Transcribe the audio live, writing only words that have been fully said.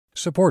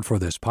Support for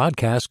this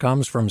podcast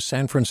comes from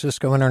San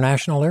Francisco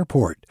International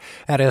Airport.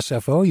 At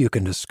SFO, you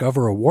can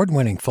discover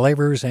award-winning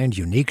flavors and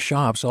unique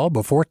shops all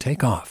before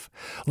takeoff.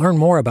 Learn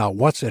more about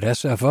what's at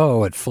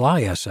SFO at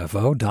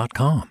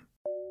flysfo.com.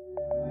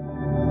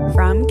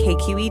 From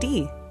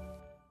KQED.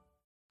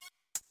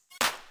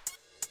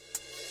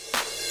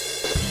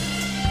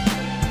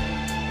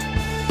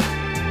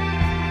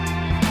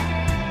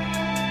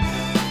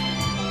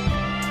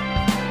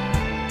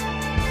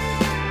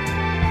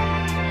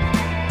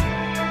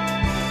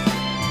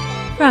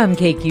 From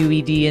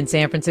KQED in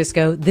San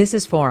Francisco, this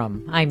is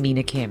Forum. I'm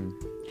Mina Kim.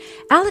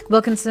 Alec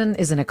Wilkinson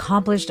is an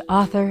accomplished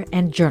author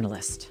and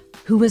journalist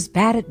who was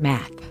bad at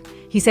math.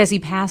 He says he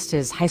passed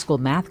his high school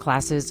math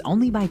classes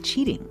only by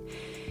cheating.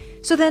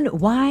 So then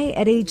why,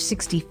 at age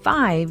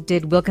 65,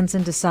 did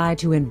Wilkinson decide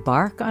to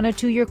embark on a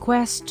 2-year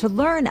quest to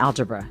learn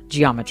algebra,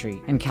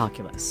 geometry, and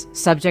calculus,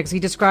 subjects he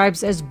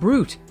describes as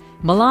brute,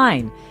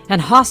 malign,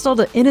 and hostile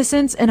to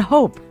innocence and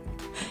hope?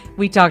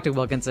 We talked to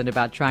Wilkinson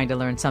about trying to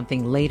learn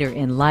something later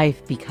in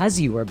life because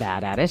you were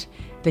bad at it,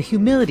 the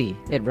humility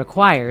it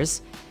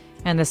requires,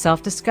 and the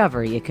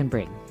self-discovery it can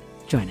bring.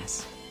 Join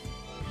us.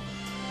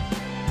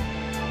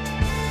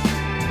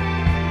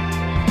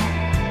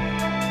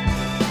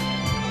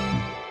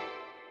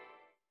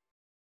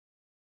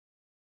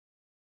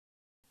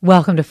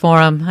 Welcome to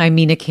Forum. I'm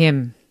Mina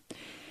Kim.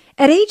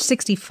 At age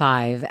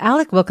 65,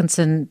 Alec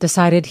Wilkinson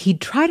decided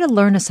he'd try to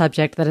learn a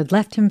subject that had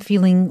left him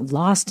feeling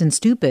lost and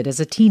stupid as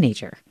a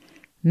teenager.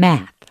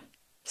 Math.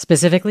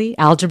 Specifically,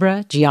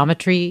 algebra,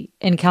 geometry,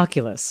 and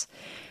calculus.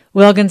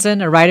 Wilkinson,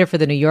 a writer for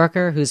The New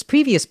Yorker, whose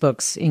previous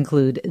books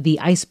include The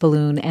Ice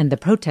Balloon and The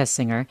Protest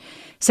Singer,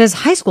 says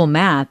high school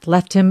math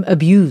left him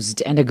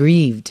abused and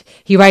aggrieved.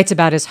 He writes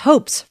about his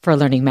hopes for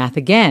learning math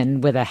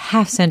again with a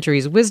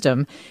half-century's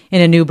wisdom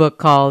in a new book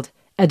called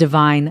A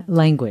Divine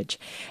Language.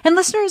 And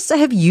listeners,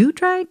 have you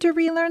tried to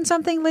relearn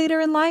something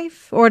later in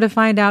life or to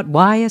find out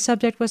why a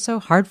subject was so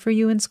hard for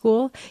you in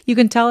school? You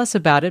can tell us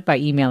about it by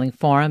emailing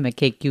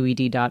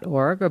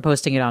forum@kqed.org or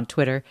posting it on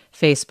Twitter,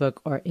 Facebook,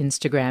 or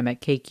Instagram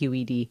at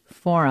KQED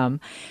Forum.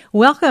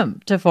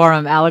 Welcome to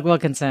Forum, Alec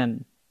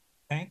Wilkinson.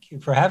 Thank you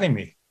for having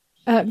me.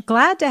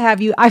 Glad to have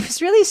you. I was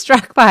really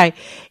struck by,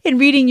 in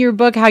reading your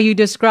book, how you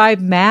describe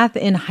math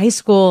in high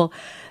school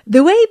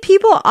the way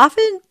people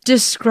often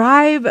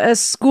describe a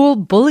school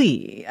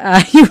bully.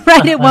 You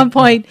write at one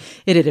point,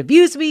 "It had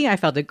abused me. I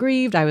felt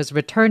aggrieved. I was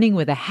returning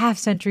with a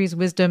half-century's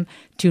wisdom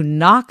to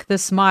knock the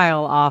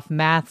smile off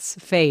math's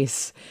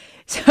face."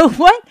 So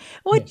what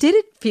did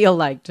it feel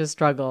like to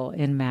struggle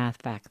in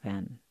math back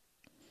then?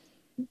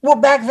 Well,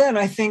 back then,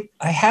 I think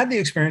I had the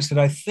experience that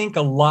I think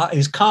a lot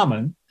is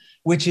common,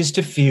 which is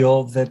to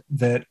feel that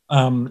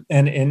and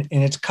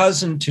it's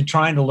cousin to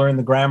trying to learn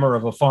the grammar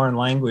of a foreign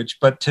language,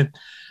 but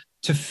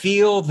to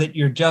feel that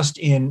you're just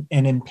in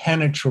an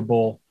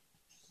impenetrable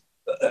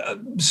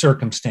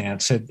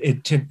circumstance,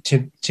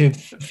 to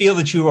feel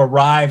that you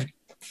arrived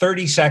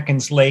 30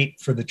 seconds late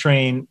for the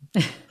train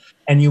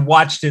and you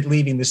watched it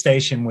leaving the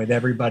station with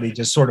everybody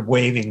just sort of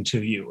waving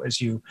to you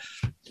as you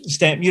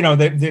stand,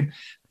 the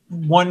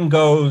one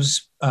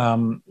goes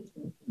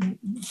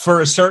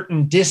for a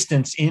certain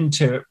distance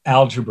into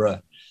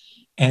algebra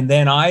and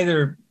then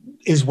either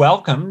is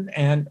welcomed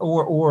and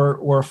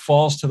or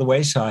falls to the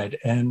wayside.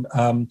 And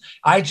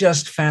I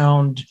just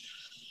found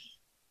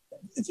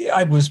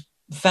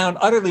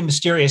utterly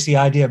mysterious the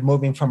idea of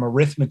moving from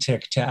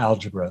arithmetic to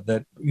algebra,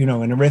 that, in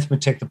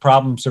arithmetic, the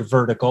problems are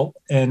vertical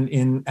and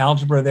in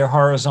algebra, they're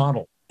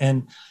horizontal.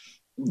 And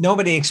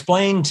nobody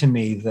explained to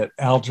me that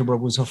algebra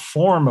was a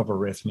form of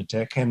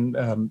arithmetic. And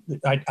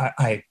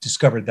I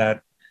discovered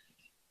that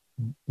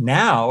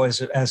now as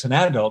an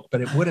adult,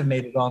 but it would have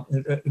made it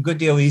a good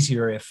deal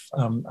easier if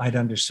I'd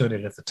understood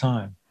it at the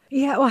time.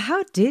 Yeah. Well,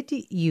 how did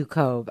you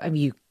cope? I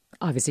mean, you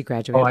obviously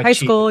graduated high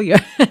cheated. school.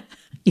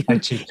 I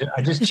cheated.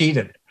 I just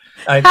cheated.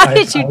 How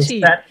did you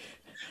cheat?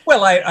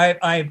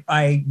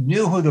 I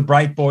knew who the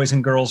bright boys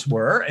and girls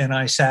were, and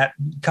I sat,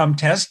 come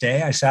test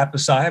day, I sat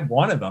beside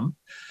one of them.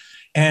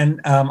 And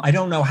I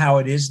don't know how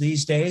it is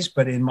these days,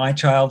 but in my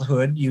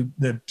childhood,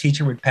 the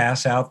teacher would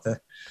pass out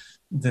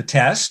the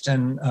test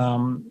and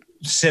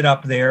sit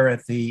up there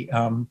at the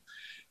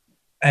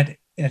at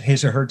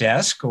his or her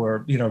desk,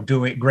 or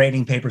doing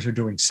grading papers or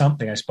doing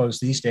something. I suppose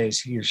these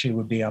days he or she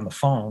would be on the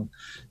phone,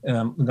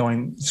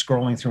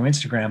 scrolling through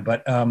Instagram.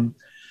 But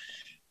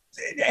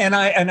and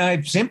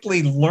I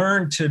simply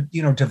learned to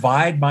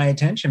divide my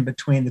attention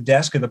between the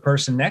desk of the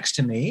person next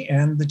to me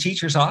and the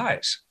teacher's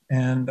eyes.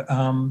 And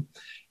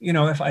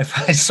if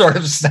I sort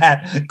of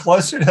sat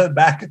closer to the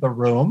back of the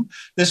room,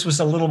 this was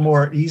a little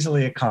more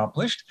easily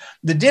accomplished.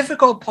 The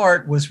difficult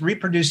part was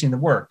reproducing the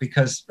work,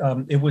 because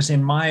it was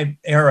in my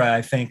era,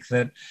 I think,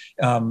 that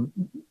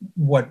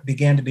what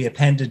began to be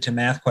appended to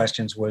math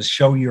questions was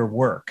show your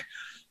work.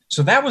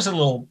 So that was a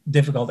little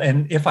difficult.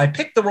 And if I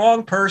picked the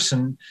wrong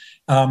person,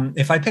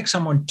 if I picked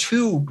someone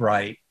too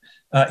bright,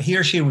 he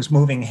or she was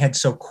moving ahead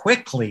so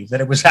quickly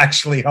that it was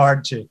actually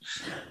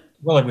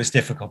it was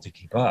difficult to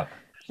keep up.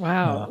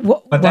 Wow.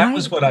 But that Why?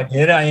 was what I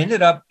did. I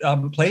ended up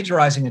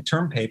plagiarizing a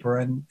term paper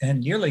and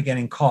nearly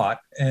getting caught.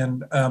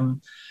 And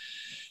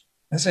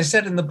as I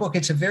said in the book,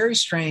 it's a very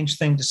strange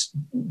thing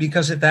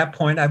because at that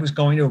point I was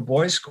going to a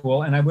boys'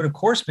 school and I would, of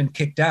course, been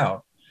kicked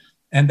out.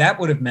 And that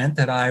would have meant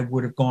that I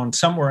would have gone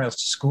somewhere else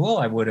to school.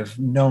 I would have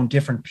known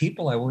different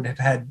people. I would have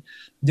had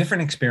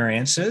different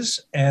experiences.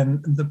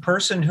 And the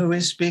person who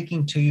is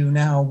speaking to you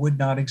now would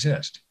not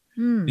exist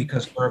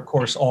because we're, of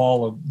course,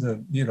 all of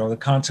the, the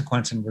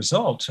consequence and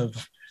results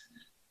of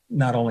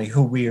not only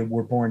who we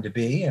were born to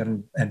be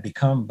and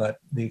become, but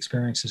the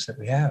experiences that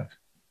we have.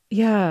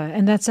 Yeah,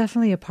 and that's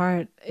definitely a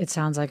part, it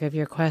sounds like, of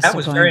your quest That of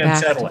was going very back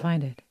unsettling. to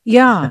find it.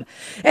 Yeah.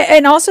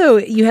 And also,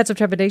 you had some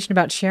trepidation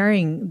about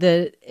sharing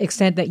the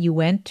extent that you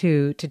went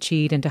to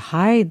cheat and to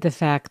hide the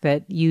fact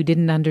that you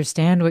didn't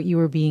understand what you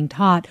were being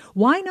taught.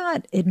 Why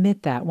not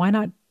admit that? Why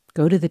not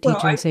go to the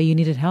teacher and say you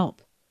needed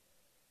help?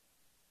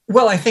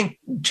 Well, I think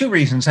two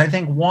reasons. I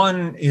think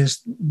one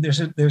is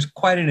there's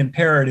quite an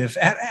imperative.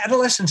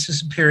 Adolescence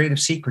is a period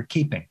of secret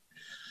keeping,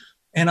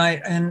 and I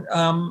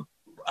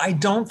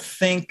don't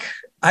think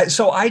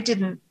I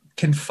didn't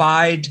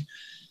confide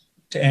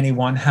to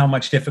anyone how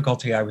much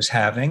difficulty I was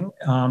having.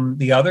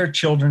 The other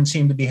children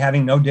seemed to be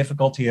having no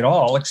difficulty at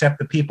all, except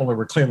the people who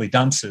were clearly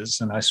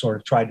dunces, and I sort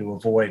of tried to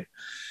avoid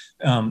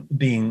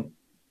being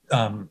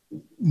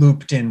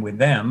looped in with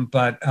them.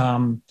 But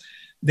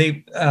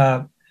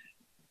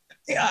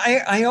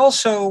I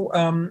also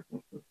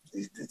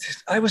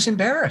I was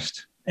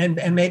embarrassed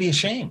and maybe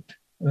ashamed.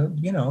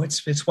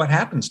 It's what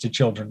happens to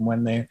children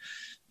when they're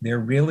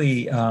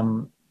really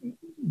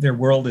their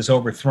world is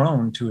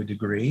overthrown to a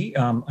degree.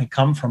 I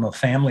come from a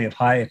family of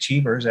high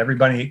achievers. I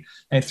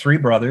had three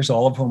brothers,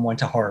 all of whom went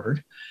to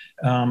Harvard.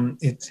 I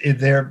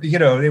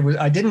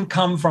didn't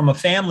come from a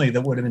family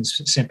that would have been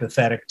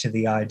sympathetic to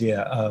the idea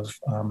of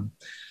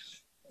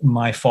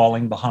my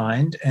falling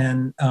behind.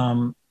 And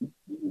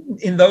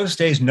in those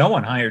days, no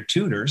one hired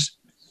tutors,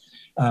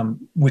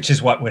 which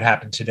is what would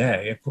happen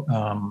today.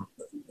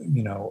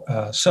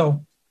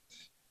 So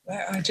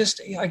I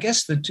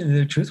guess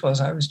the truth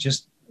was I was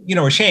just,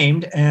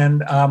 ashamed.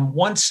 And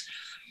once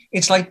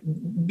it's like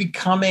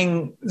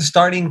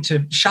starting to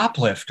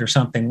shoplift or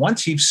something.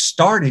 Once you've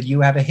started,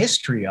 you have a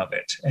history of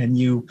it and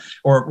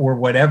or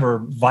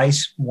whatever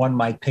vice one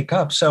might pick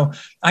up. So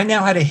I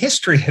now had a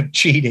history of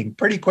cheating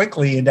pretty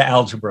quickly into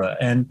algebra.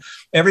 And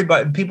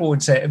people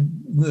would say,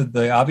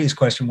 the obvious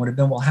question would have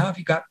been, well, how have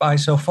you got by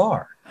so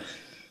far?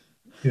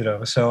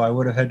 So I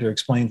would have had to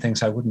explain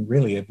things I wouldn't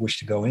really have wished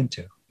to go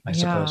into, I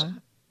suppose.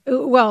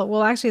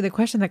 Well, actually, the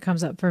question that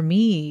comes up for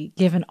me,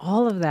 given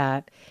all of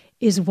that,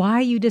 is why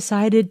you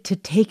decided to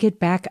take it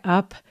back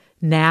up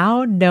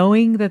now,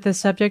 knowing that the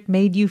subject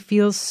made you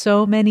feel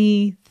so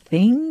many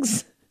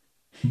things?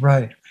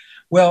 Right.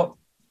 Well,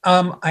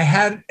 I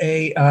had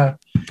let's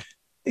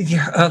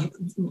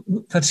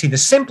see, the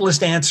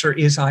simplest answer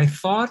is I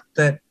thought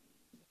that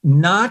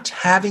not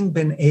having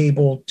been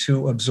able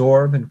to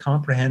absorb and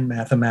comprehend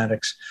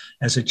mathematics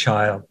as a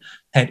child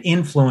had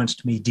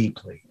influenced me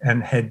deeply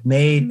and had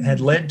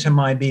led to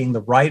my being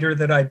the writer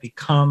that I'd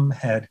become,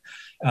 how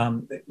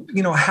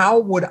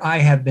would I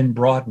have been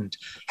broadened?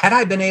 Had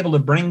I been able to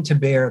bring to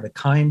bear the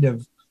kind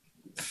of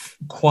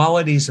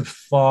qualities of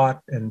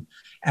thought and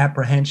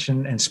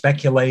apprehension and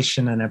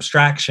speculation and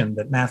abstraction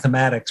that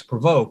mathematics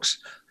provokes,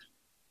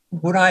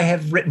 would I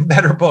have written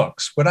better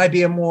books? Would I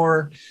be a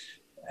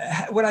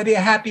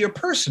happier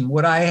person?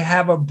 Would I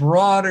have a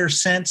broader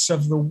sense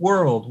of the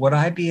world? Would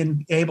I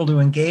be able to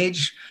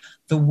engage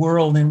the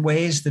world in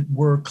ways that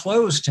were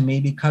closed to me?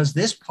 Because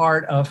this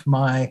part of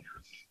I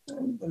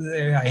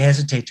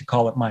hesitate to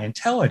call it my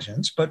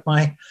intelligence, but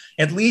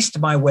at least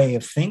my way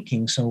of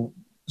thinking, so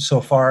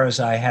far as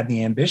I had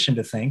the ambition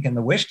to think and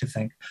the wish to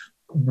think,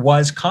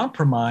 was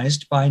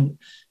compromised by an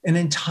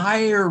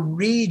entire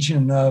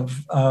region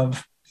of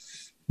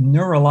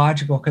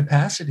neurological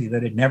capacity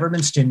that had never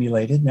been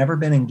stimulated, never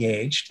been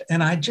engaged.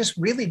 And I just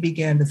really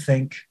began to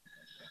think,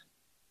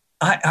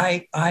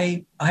 I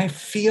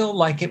feel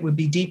like it would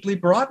be deeply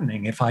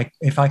broadening if I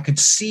could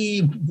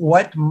see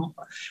what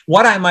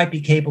I might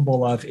be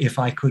capable of if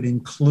I could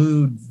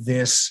include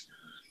this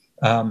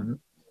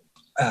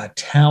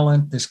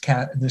talent, this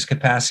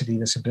capacity,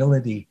 this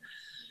ability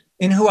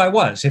in who I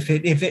was. If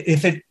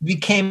it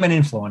became an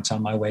influence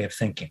on my way of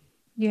thinking.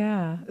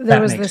 Yeah, there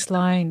was this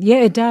line.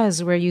 Yeah, it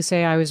does, where you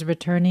say I was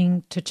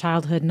returning to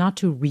childhood not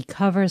to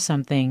recover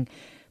something,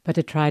 but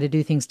to try to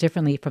do things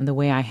differently from the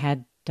way I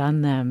had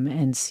done them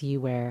and see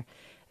where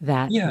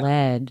that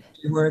led.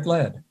 Where it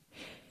led.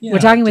 Yeah, we're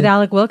talking with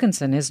Alec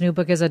Wilkinson. His new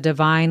book is A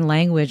Divine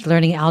Language,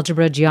 Learning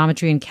Algebra,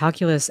 Geometry, and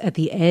Calculus at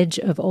the Edge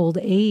of Old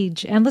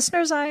Age. And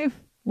listeners, I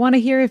want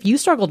to hear if you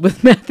struggled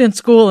with math in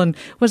school, and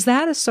was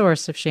that a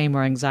source of shame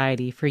or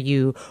anxiety for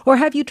you? Or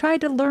have you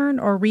tried to learn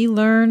or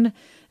relearn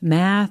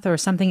math or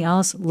something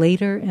else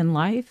later in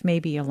life,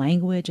 maybe a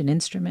language, an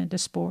instrument, a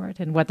sport,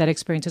 and what that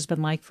experience has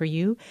been like for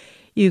you?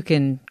 You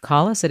can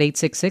call us at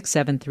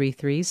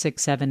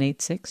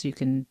 866-733-6786. You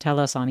can tell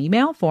us on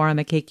email,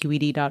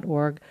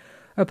 forum@kqed.org,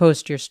 or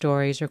post your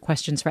stories or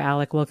questions for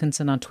Alec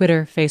Wilkinson on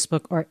Twitter,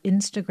 Facebook, or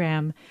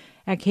Instagram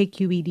at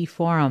KQED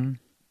Forum.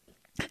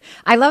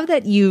 I love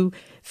that you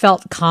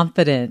felt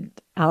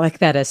confident, Alec,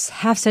 that a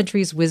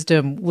half-century's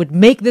wisdom would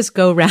make this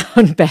go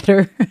round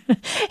better.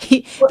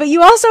 But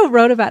you also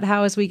wrote about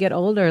how as we get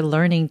older,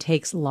 learning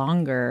takes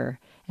longer.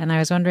 And I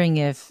was wondering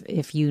if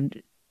you,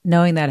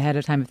 knowing that ahead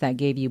of time, if that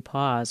gave you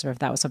pause or if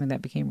that was something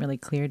that became really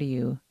clear to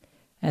you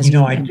as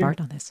you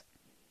embarked on this.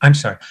 I'm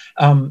sorry.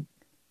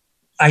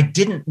 I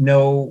didn't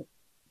know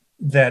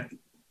that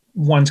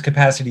one's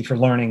capacity for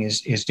learning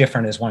is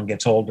different as one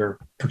gets older,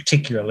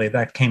 particularly.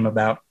 That came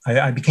about.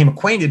 I became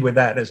acquainted with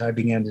that as I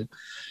began to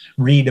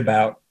read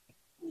about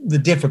the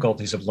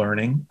difficulties of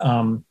learning.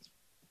 But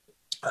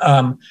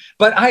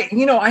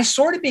I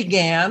sort of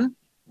began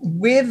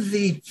with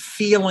the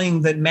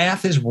feeling that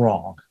math is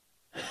wrong.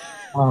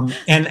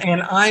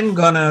 And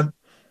I'm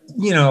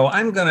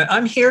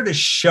here to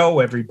show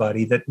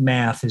everybody that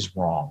math is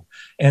wrong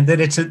and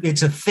that it's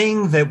a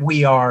thing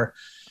that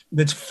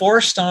that's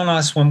forced on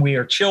us when we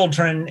are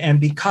children. And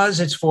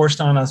because it's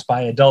forced on us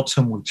by adults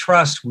whom we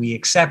trust, we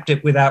accept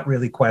it without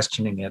really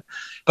questioning it.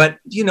 But,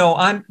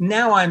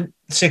 I'm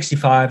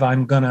 65.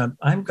 I'm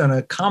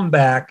gonna come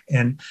back,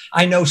 and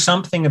I know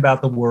something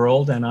about the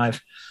world, and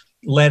I've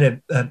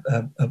led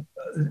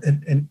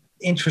an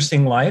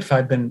interesting life.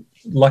 I've been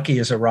lucky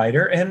as a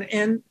writer,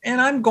 and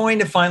I'm going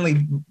to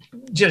finally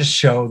just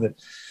show that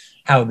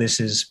how this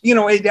is,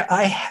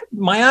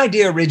 my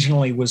idea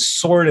originally was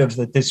sort of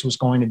that this was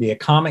going to be a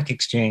comic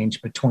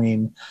exchange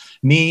between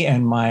me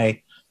and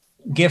my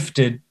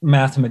gifted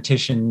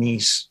mathematician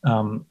niece,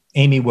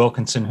 Amy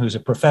Wilkinson, who's a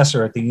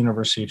professor at the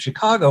University of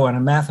Chicago and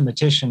a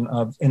mathematician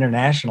of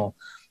international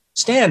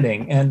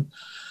standing. And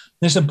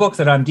there's a book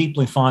that I'm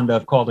deeply fond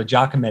of called A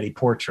Giacometti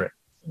Portrait,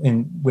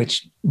 in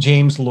which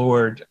James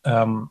Lord,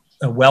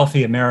 a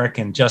wealthy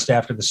American just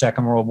after the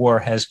Second World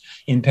War,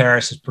 in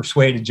Paris has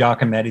persuaded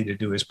Giacometti to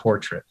do his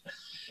portrait.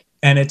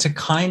 And it's a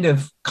kind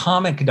of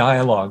comic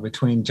dialogue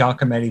between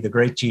Giacometti, the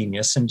great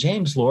genius, and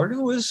James Lord,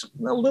 who was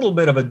a little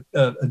bit of a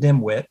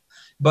dimwit,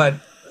 but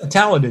a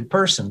talented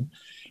person.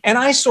 And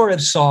I sort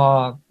of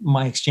saw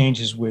my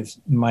exchanges with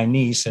my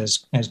niece as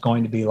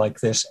going to be like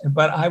this.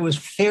 But I was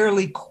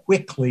fairly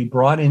quickly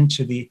brought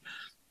into the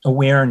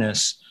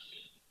awareness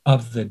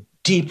of the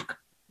deep,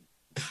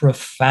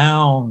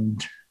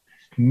 profound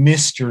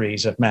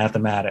mysteries of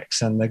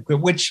mathematics, and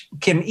which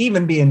can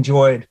even be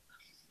enjoyed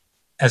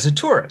as a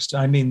tourist.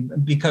 I mean,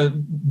 because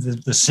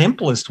the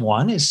simplest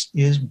one is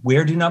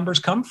where do numbers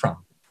come from?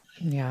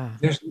 Yeah,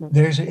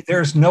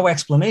 there's no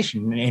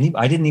explanation.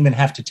 I didn't even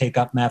have to take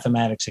up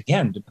mathematics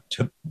again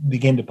to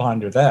begin to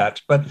ponder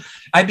that. But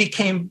I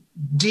became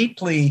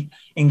deeply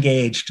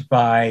engaged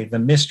by the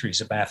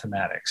mysteries of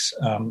mathematics.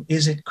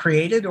 Is it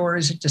created or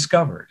is it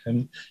discovered?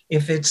 And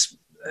if it's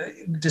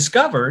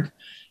discovered,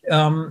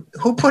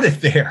 who put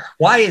it there?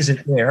 Why is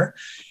it there?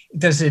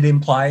 Does it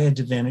imply a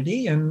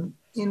divinity? And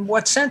in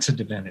what sense a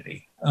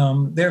divinity?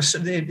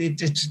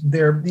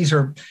 These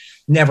are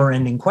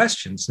never-ending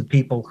questions. The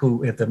people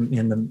who, in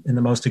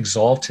the most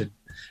exalted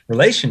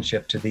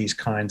relationship to these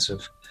kinds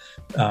of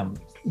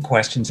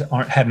questions,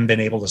 haven't been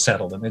able to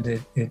settle them.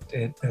 And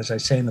it, as I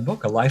say in the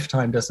book, a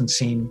lifetime doesn't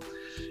seem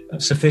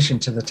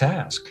sufficient to the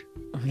task.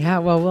 Yeah,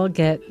 well, we'll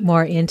get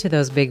more into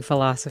those big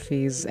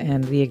philosophies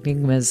and the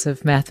enigmas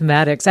of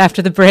mathematics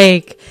after the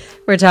break.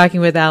 We're talking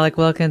with Alec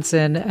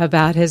Wilkinson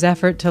about his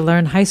effort to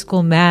learn high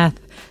school math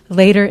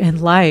later in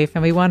life.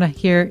 And we want to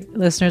hear,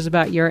 listeners,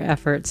 about your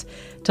efforts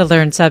to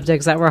learn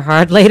subjects that were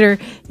hard later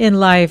in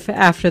life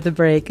after the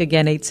break.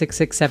 Again,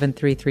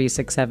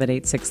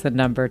 866-733-6786, the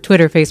number.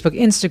 Twitter, Facebook,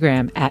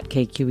 Instagram, at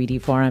KQED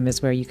Forum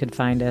is where you can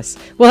find us.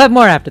 We'll have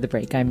more after the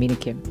break. I'm Mina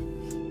Kim.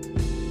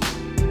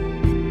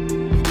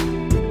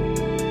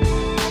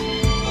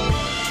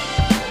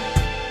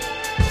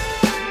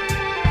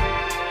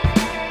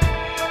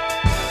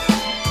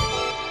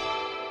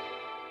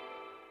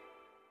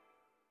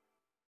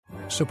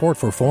 Support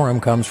for Forum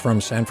comes from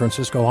San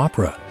Francisco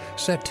Opera.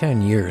 Set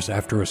 10 years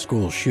after a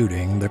school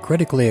shooting, the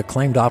critically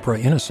acclaimed opera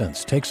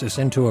Innocence takes us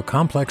into a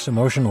complex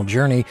emotional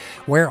journey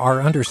where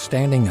our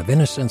understanding of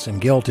innocence and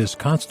guilt is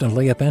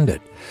constantly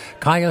upended.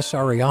 Kaya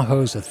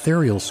Sariaho's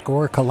ethereal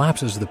score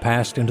collapses the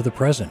past into the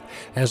present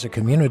as a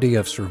community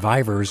of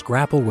survivors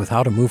grapple with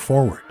how to move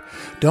forward.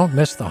 Don't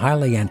miss the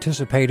highly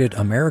anticipated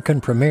American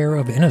premiere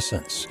of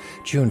Innocence,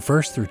 June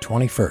 1st through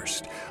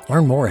 21st.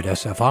 Learn more at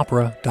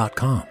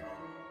sfopera.com.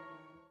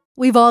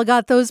 We've all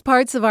got those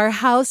parts of our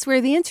house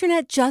where the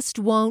internet just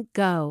won't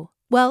go.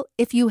 Well,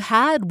 if you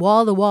had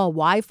wall-to-wall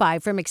Wi-Fi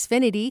from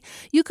Xfinity,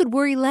 you could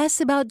worry less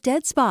about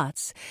dead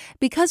spots.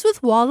 Because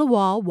with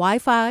wall-to-wall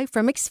Wi-Fi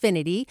from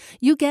Xfinity,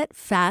 you get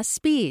fast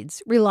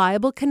speeds,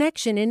 reliable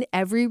connection in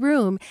every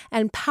room,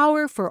 and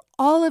power for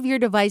all of your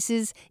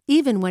devices,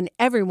 even when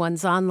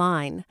everyone's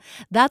online.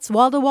 That's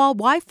wall-to-wall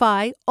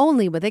Wi-Fi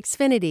only with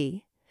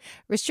Xfinity.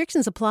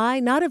 Restrictions apply,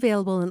 not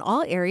available in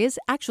all areas.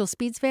 Actual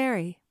speeds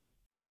vary.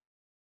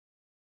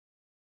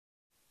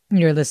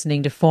 You're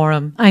listening to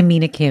Forum. I'm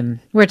Mina Kim.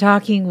 We're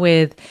talking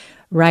with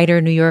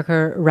New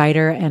Yorker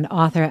writer, and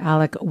author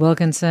Alec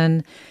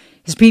Wilkinson.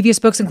 His previous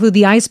books include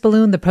The Ice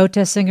Balloon, The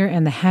Protest Singer,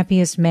 and The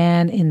Happiest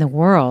Man in the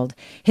World.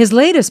 His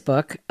latest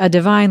book, A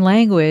Divine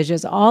Language,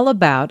 is all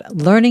about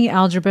learning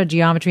algebra,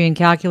 geometry, and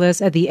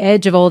calculus at the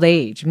edge of old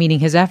age, meaning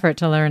his effort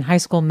to learn high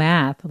school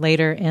math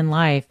later in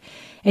life.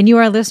 And you,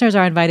 our listeners,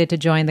 are invited to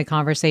join the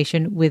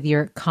conversation with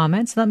your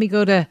comments. Let me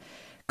go to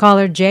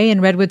caller Jay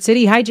in Redwood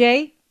City. Hi,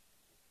 Jay.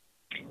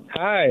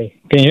 Hi.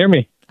 Can you hear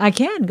me? I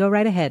can. Go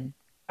right ahead.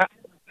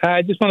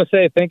 I just want to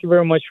say thank you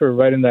very much for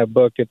writing that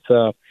book.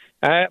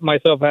 I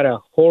myself had a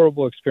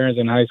horrible experience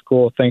in high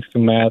school thanks to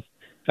math.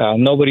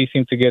 Nobody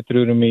seemed to get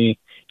through to me.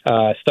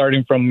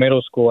 Starting from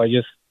middle school,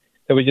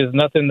 there was just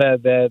nothing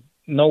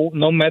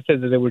no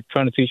method that they were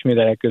trying to teach me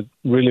that I could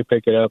really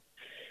pick it up.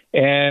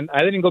 And I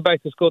didn't go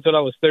back to school till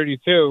I was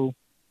 32,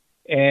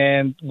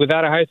 and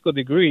without a high school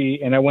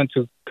degree. And I went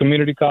to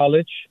community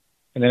college,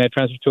 and then I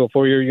transferred to a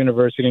 4-year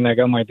university, and I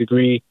got my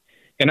degree.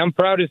 And I'm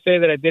proud to say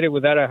that I did it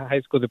without a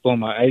high school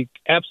diploma. I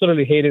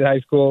absolutely hated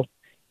high school.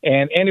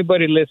 And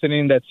anybody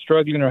listening that's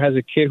struggling or has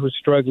a kid who's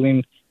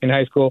struggling in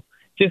high school,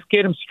 just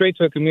get them straight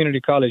to a community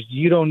college.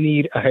 You don't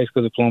need a high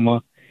school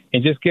diploma,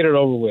 and just get it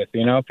over with,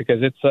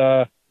 because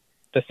the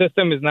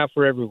system is not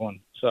for everyone.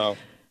 So,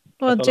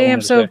 well, Jay, I'm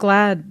so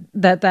glad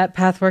that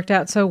path worked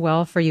out so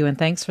well for you, and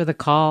thanks for the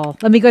call.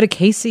 Let me go to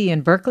Casey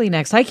in Berkeley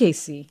next. Hi,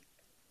 Casey.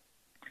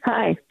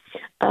 Hi.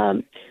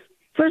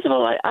 First of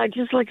all, I'd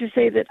just like to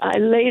say that I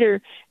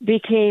later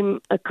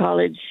became a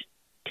college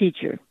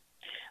teacher.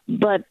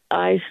 But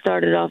I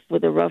started off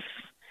with a rough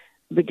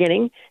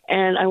beginning,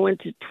 and I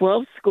went to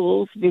 12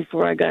 schools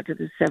before I got to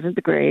the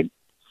 7th grade.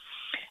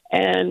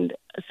 And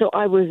so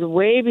I was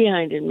way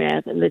behind in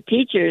math, and the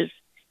teachers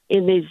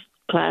in these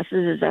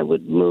classes, as I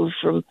would move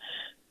from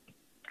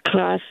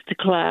class to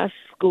class,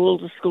 school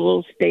to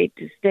school, state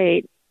to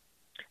state,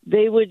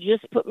 they would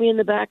just put me in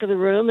the back of the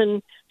room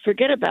and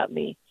forget about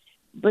me.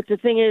 But the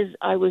thing is,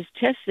 I was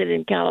tested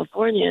in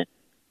California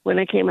when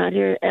I came out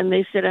here, and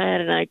they said I had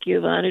an IQ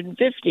of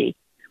 150.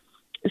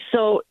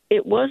 So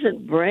it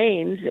wasn't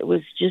brains, it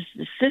was just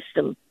the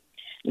system.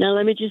 Now,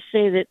 let me just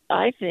say that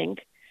I think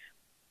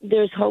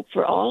there's hope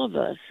for all of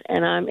us.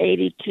 And I'm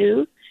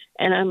 82,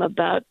 and I'm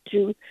about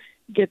to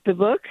get the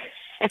book,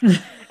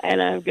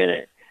 and I'm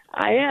going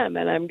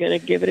to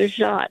give it a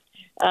shot.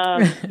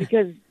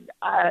 Because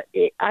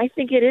I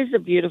think it is a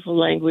beautiful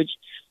language,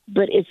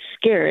 but it's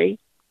scary,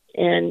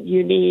 and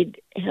you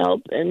need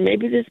help. And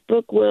maybe this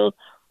book will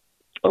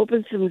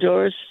open some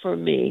doors for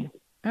me.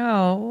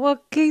 Oh,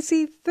 well,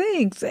 Casey,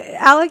 thanks.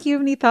 Alec, you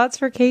have any thoughts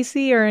for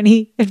Casey or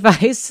any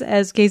advice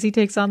as Casey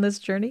takes on this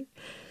journey?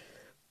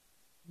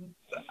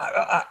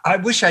 I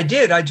wish I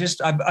did. I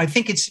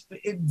think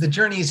the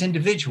journey is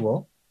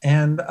individual,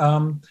 and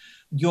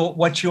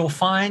what you'll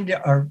find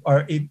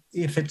are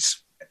if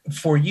it's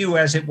for you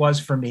as it was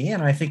for me,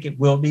 and I think it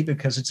will be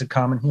because it's a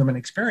common human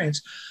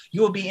experience,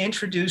 you will be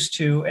introduced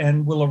to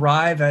and will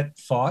arrive at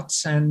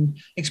thoughts and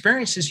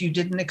experiences you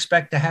didn't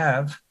expect to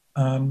have.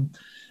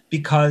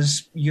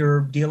 Because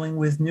you're dealing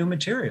with new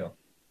material.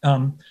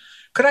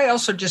 Could I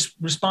also just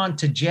respond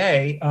to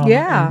Jay?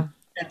 And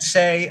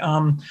say,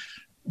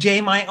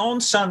 Jay, my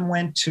own son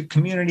went to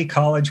community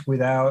college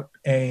without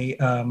a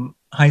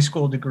high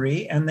school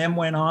degree, and then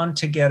went on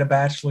to get a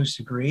bachelor's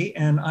degree.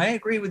 And I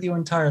agree with you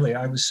entirely.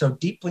 I was so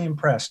deeply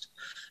impressed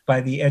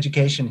by the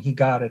education he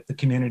got at the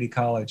community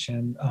college.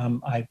 And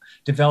I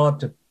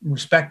developed a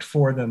respect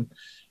for them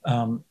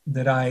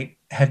that I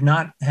had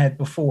not had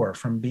before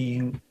from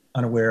being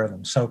unaware of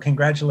them. So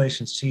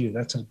congratulations to you.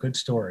 That's a good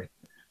story.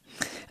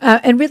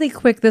 And really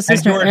quick, this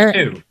is yours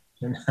too.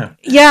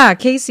 Yeah,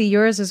 Casey,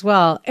 yours as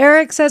well.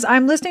 Eric says,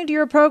 I'm listening to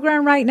your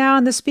program right now,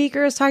 and the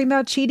speaker is talking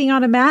about cheating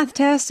on a math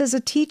test. As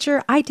a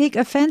teacher, I take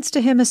offense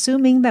to him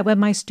assuming that when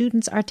my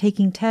students are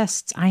taking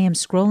tests, I am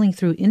scrolling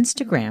through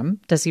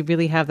Instagram. Does he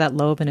really have that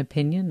low of an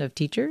opinion of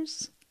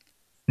teachers?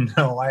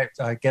 No,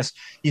 I guess,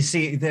 you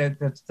see,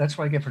 that's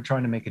what I get for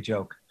trying to make a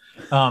joke.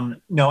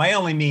 No, I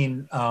only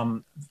mean...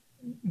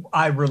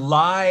 I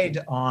relied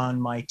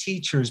on my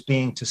teachers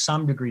being to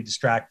some degree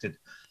distracted,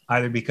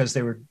 either because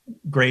they were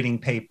grading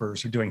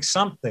papers or doing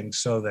something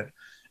so that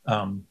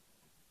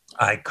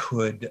I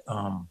could,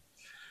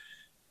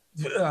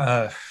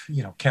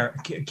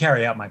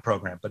 carry out my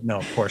program. But no,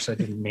 of course, I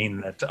didn't mean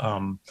that.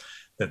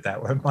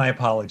 That were my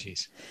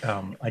apologies.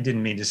 I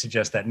didn't mean to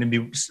suggest that, and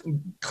it'd be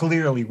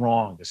clearly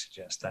wrong to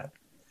suggest that.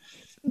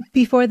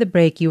 Before the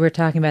break, you were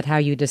talking about how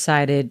you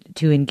decided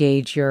to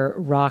engage your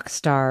rock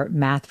star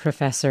math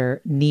professor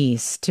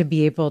niece to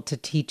be able to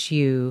teach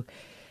you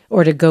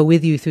or to go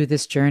with you through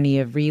this journey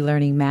of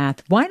relearning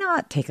math. Why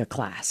not take a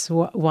class?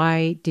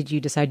 Why did you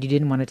decide you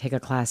didn't want to take a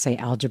class, say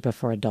algebra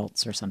for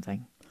adults or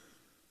something?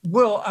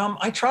 Well,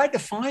 I tried to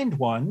find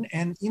one,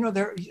 and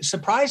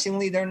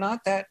they're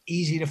not that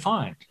easy to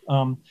find.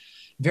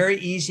 Very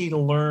easy to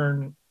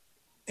learn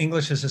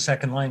English as a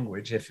second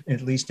language, if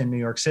at least in New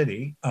York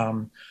City.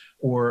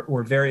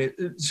 Or very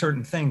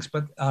certain things,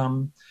 but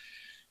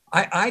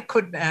I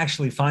couldn't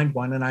actually find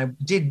one, and I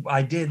did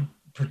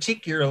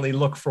particularly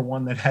look for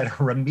one that had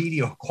a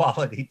remedial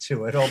quality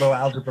to it, although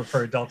algebra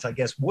for adults, I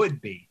guess,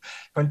 would be.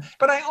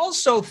 But I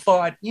also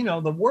thought,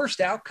 the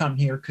worst outcome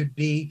here could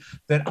be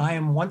that I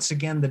am once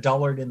again the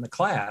dullard in the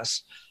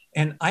class.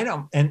 And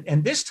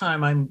and this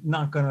time I'm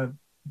not going to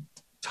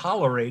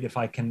tolerate, if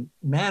I can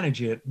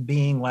manage it,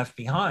 being left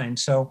behind.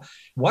 So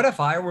what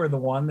if I were the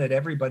one that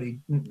everybody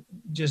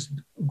just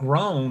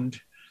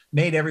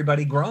made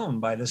everybody groan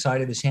by the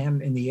side of his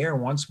hand in the air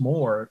once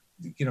more,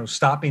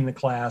 stopping the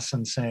class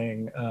and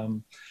saying,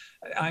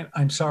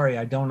 I'm sorry,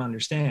 I don't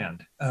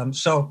understand.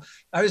 So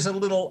I was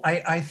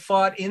I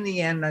thought in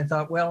the end,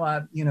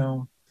 well,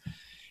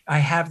 I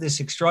have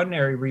this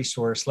extraordinary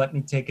resource. Let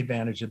me take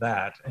advantage of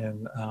that.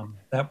 And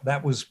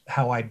that was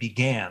how I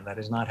began. That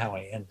is not how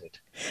I ended.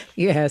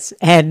 Yes.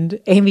 And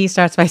Amy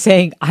starts by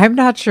saying, I'm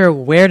not sure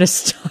where to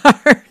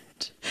start.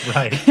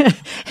 Right.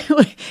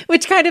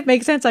 Which kind of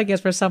makes sense, I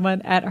guess, for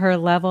someone at her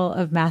level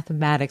of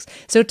mathematics.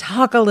 So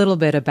talk a little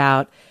bit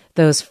about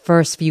those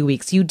first few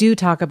weeks. You do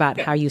talk about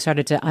how you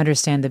started to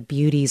understand the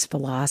beauties,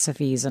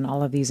 philosophies, and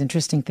all of these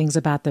interesting things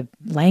about the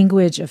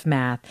language of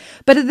math.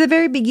 But at the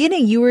very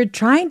beginning, you were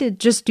trying to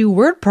just do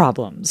word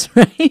problems,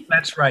 right?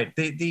 That's right.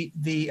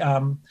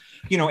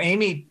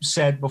 Amy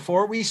said,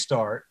 before we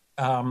start,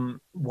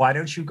 why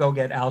don't you go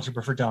get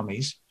Algebra for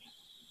Dummies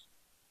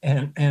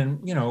and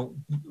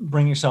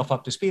bring yourself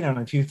up to speed on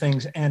a few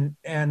things. And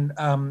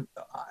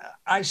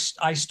I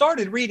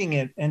started reading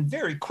it, and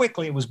very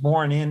quickly it was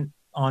borne in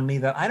on me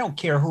that I don't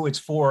care who it's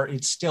for,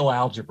 it's still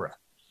algebra.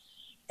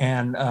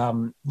 And,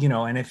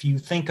 and if you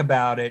think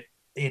about it,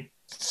 it's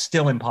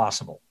still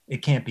impossible. It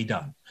can't be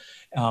done.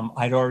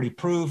 I'd already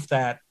proved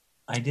that.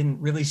 I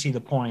didn't really see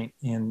the point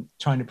in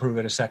trying to prove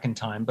it a second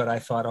time, but I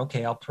thought,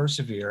 okay, I'll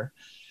persevere.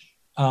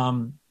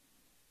 And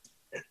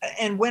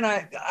when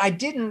I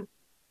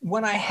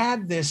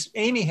had this,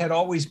 Amy had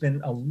always been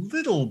a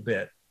little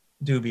bit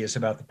dubious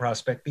about the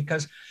prospect,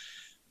 because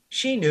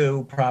she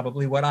knew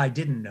probably what I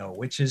didn't know,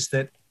 which is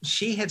that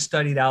she had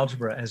studied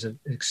algebra as an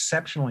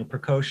exceptionally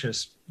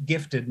precocious,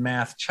 gifted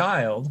math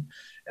child,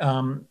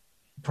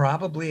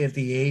 probably at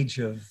the age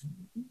of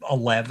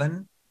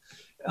 11.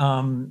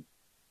 And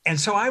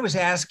so I was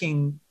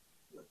asking,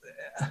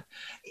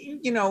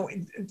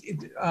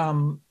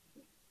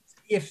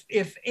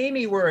 if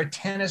Amy were a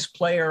tennis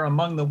player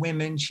among the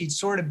women, she'd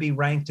sort of be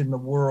ranked in the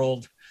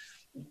world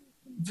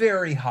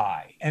very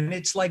high. And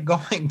it's like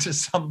going to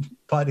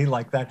somebody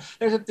like that.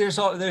 There's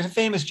a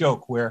famous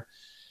joke where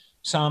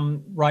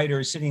some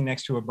writer is sitting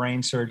next to a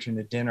brain surgeon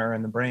at dinner,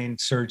 and the brain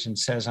surgeon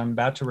says, I'm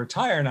about to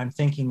retire and I'm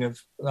thinking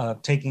of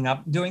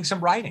doing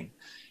some writing.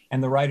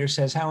 And the writer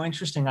says, how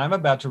interesting, I'm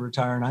about to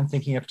retire and I'm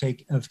thinking of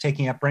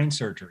taking up brain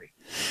surgery.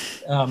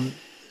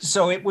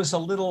 So it was a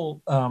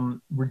little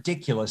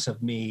ridiculous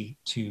of me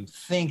to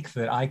think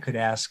that I could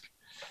ask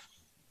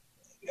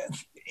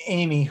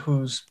Amy,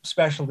 whose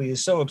specialty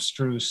is so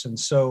abstruse and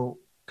so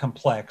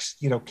complex,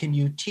 can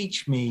you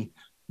teach me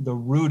the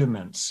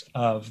rudiments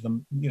of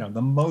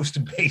the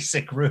most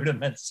basic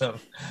rudiments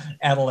of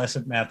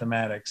adolescent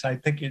mathematics? I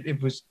think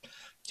it was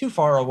too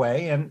far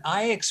away. And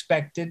I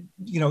expected,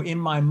 in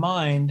my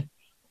mind,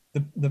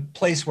 the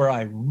place where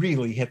I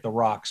really hit the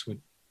rocks with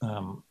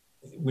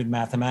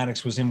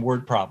mathematics was in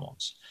word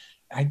problems.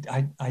 They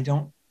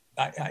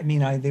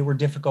were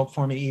difficult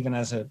for me even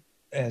as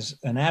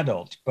an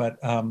adult, but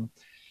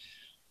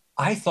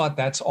I thought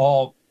that's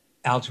all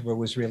algebra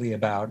was really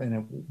about,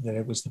 and that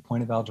it was the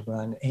point of algebra.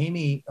 And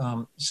Amy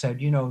said,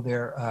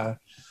 the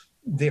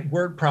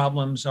word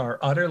problems are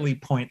utterly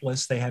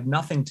pointless. They have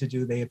nothing to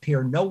do. They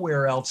appear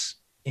nowhere else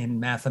in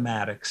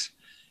mathematics,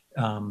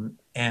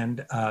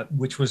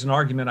 which was an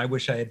argument I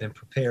wish I had been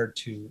prepared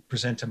to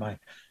present to my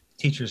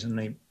teachers in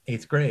the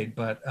 8th grade.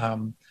 But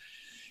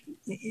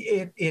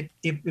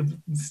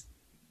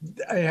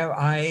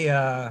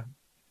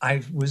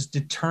I was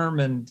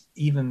determined,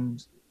 even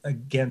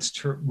against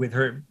her, with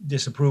her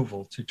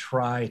disapproval, to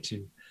try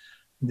to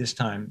this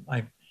time.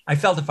 I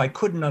felt if I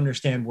couldn't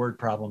understand word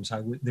problems,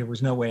 there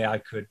was no way I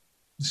could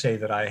say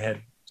that I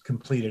had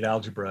completed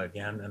algebra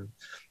again and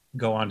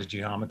go on to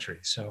geometry.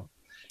 So,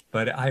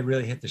 but I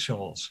really hit the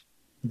shoals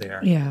there.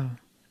 Yeah.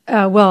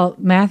 Well,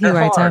 Matthew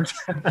They're writes, hard.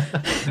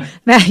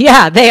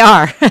 yeah, they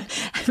are.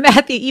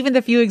 Matthew, even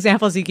the few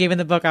examples you gave in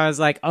the book, I was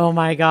like, oh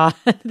my God,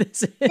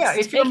 this is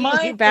if your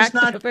mind back is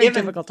not to a very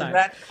given difficult to time.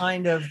 that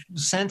kind of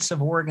sense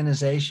of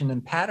organization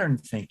and pattern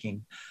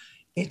thinking,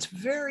 it's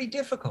very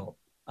difficult.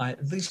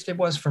 At least it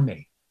was for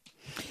me.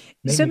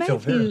 Made me feel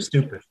very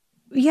stupid.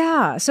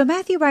 Yeah. So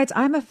Matthew writes,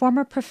 I'm a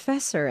former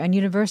professor and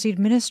university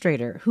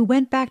administrator who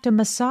went back to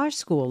massage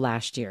school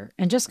last year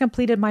and just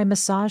completed my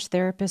massage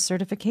therapist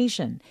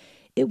certification.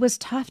 It was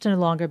tough to no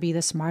longer be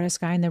the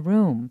smartest guy in the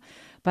room,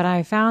 but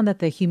I found that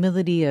the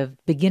humility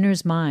of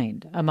beginner's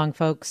mind among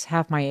folks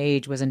half my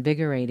age was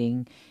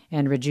invigorating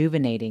and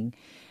rejuvenating.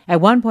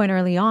 At one point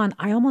early on,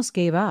 I almost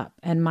gave up,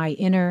 and my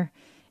inner,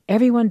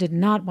 everyone did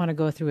not want to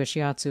go through a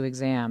shiatsu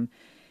exam.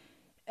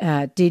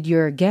 Did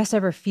your guest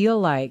ever feel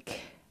like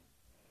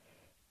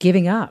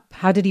giving up?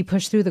 How did he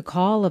push through the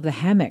call of the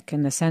hammock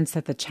in the sense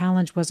that the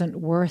challenge wasn't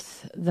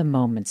worth the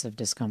moments of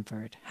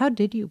discomfort? How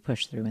did you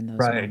push through in those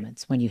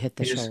moments when you hit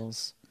the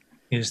shoals?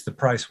 Is the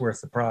price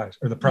worth the prize,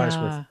 or the price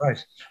worth the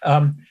price?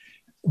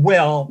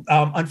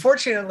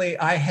 Unfortunately,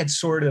 I had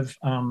sort of,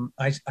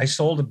 I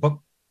sold a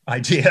book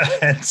idea,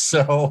 and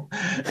so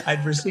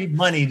I'd received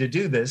money to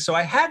do this. So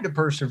I had to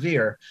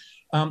persevere,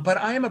 but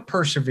I am a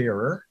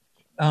perseverer.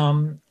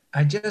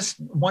 I just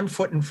one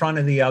foot in front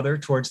of the other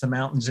towards the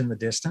mountains in the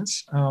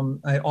distance.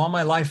 All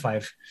my life,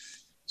 I've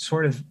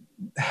sort of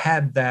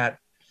had that,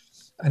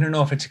 I don't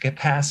know if it's a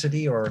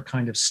capacity or a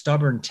kind of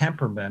stubborn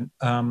temperament.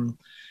 But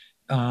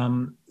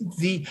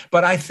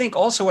I think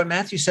also what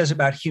Matthew says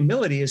about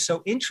humility is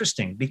so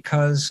interesting,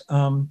 because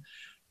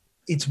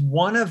it's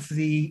one of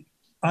the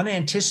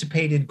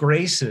unanticipated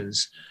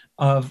graces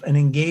of an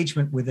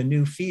engagement with a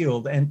new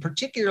field, and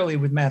particularly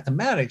with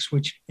mathematics,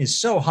 which is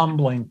so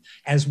humbling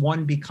as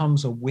one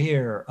becomes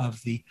aware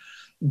of the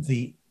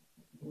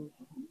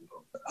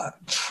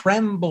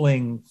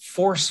trembling,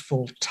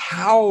 forceful,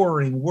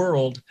 towering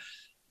world,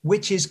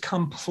 which is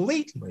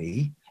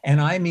completely, and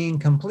I mean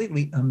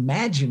completely,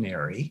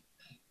 imaginary,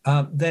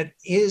 that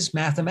is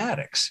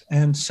mathematics.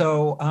 And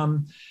so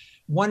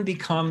one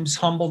becomes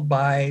humbled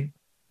by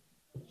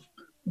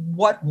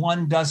what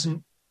one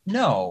doesn't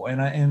know.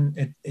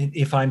 And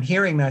if I'm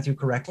hearing Matthew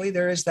correctly,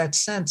 there is that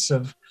sense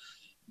of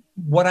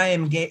what I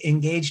am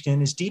engaged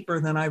in is deeper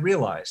than I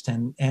realized.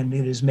 And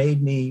it has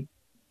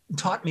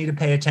taught me to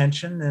pay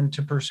attention and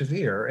to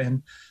persevere.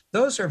 And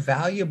those are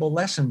valuable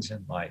lessons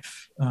in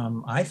life,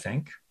 I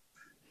think.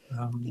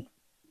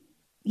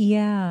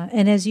 Yeah.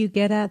 And as you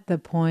get at the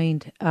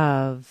point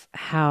of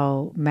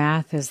how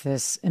math is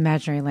this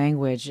imaginary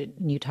language,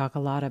 and you talk a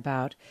lot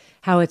about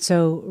how it's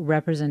so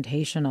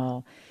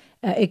representational,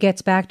 it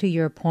gets back to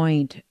your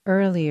point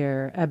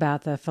earlier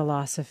about the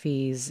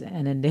philosophies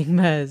and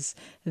enigmas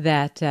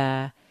that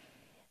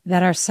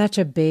are such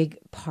a big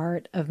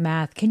part of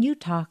math. Can you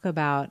talk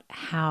about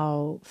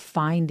how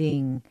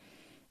finding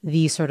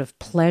these sort of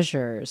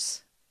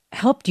pleasures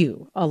helped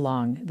you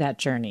along that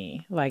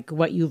journey? Like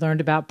what you learned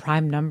about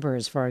prime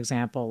numbers, for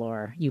example,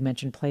 or you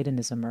mentioned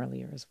Platonism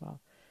earlier as well.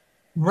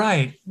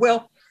 Right.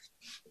 Well,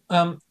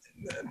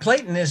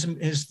 Platonism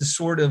is the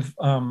sort of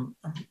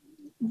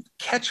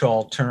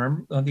catch-all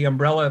term, the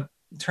umbrella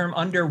term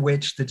under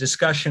which the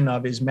discussion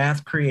of is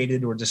math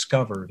created or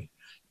discovered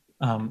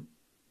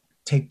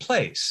take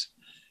place.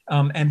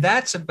 And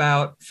that's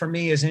about, for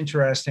me, as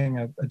interesting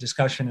a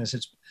discussion as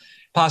it's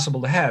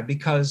possible to have,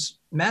 because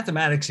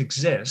mathematics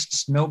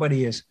exists.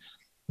 Nobody has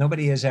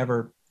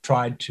ever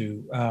tried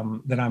to,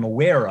 that I'm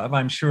aware of.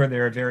 I'm sure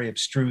there are very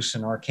abstruse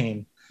and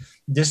arcane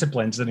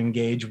disciplines that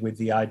engage with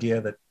the idea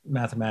that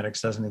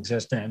mathematics doesn't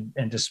exist. And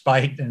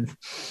despite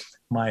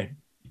my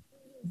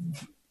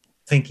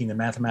thinking that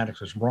mathematics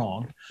was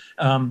wrong,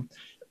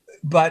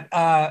 but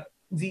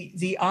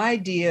the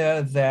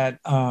idea that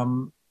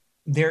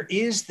there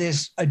is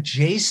this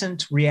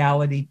adjacent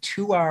reality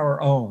to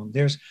our own.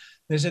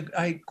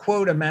 I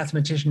quote a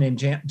mathematician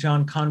named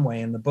John Conway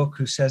in the book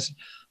who says,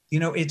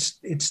 it's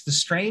the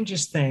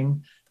strangest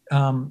thing.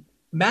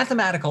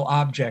 Mathematical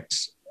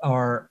objects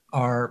are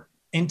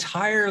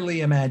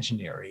entirely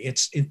imaginary.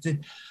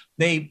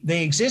 They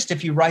exist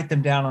if you write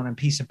them down on a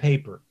piece of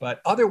paper, but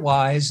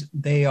otherwise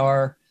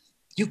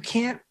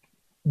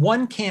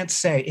one can't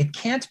say, it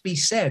can't be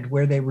said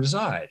where they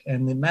reside.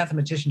 And the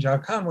mathematician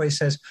John Conway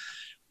says,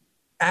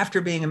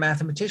 after being a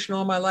mathematician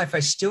all my life, I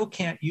still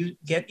can't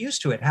get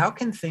used to it. How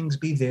can things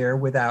be there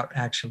without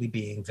actually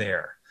being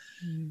there?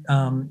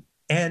 Mm-hmm.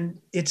 And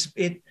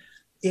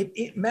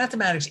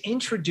mathematics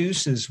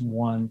introduces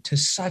one to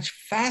such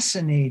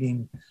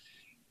fascinating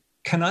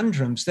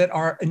conundrums that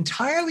are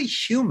entirely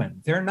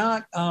human. They're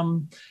not,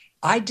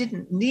 I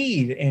didn't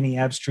need any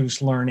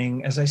abstruse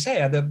learning. As I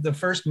say, the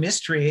first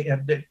mystery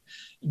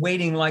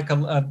waiting like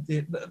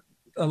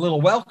a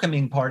little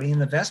welcoming party in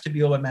the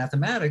vestibule of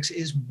mathematics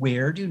is,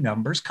 where do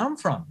numbers come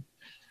from?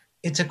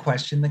 It's a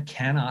question that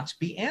cannot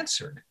be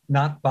answered,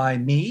 not by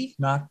me,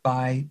 not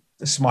by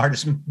the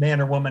smartest man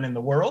or woman in the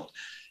world.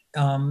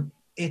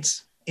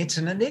 It's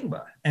an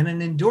enigma and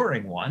an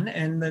enduring one.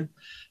 And the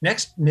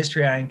next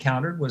mystery I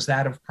encountered was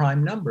that of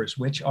prime numbers,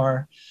 which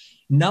are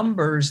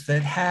numbers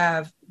that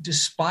have,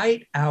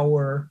 despite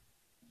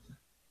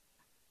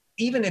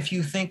even if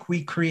you think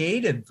we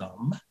created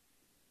them,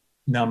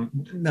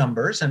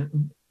 numbers,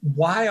 and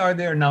why are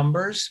there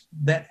numbers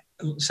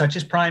such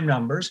as prime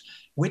numbers,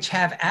 which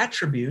have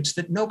attributes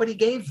that nobody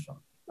gave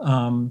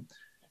them,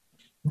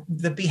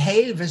 that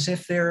behave as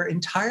if they're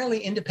entirely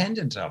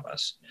independent of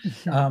us.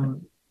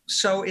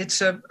 So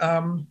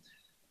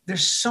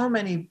there's so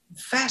many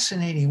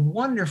fascinating,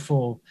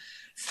 wonderful,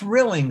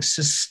 thrilling,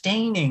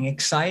 sustaining,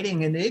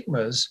 exciting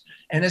enigmas.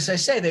 And as I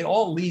say, they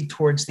all lead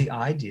towards the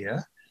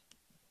idea,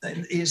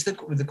 is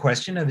the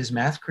question of, is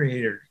math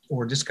created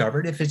or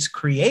discovered? If it's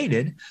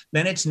created,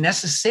 then it's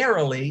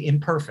necessarily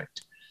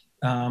imperfect,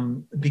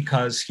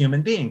 because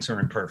human beings are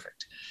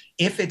imperfect.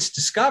 If it's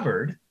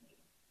discovered,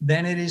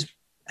 then it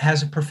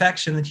has a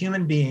perfection that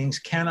human beings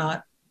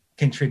cannot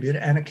contribute,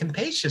 and a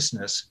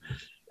capaciousness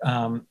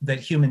that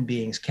human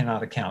beings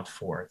cannot account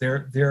for.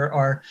 There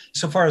are,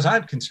 so far as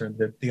I'm concerned,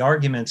 the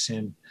arguments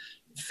in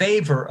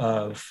favor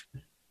of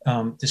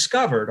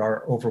discovered are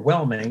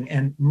overwhelming,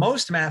 and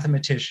most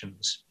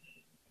mathematicians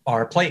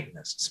are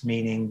Platonists,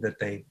 meaning that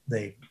they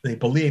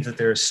believe that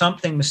there is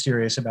something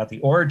mysterious about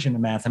the origin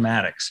of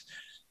mathematics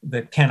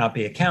that cannot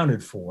be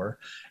accounted for.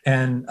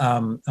 And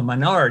a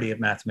minority of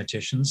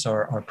mathematicians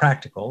are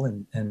practical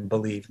and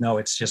believe, no,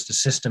 it's just a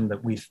system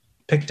that we've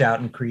picked out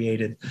and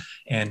created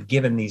and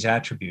given these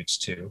attributes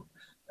to.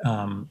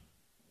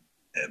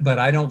 But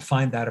I don't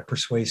find that a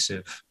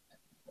persuasive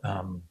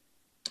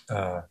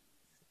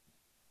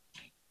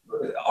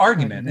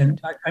argument.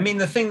 And I mean,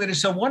 the thing that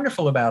is so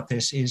wonderful about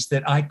this is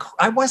that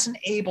I wasn't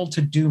able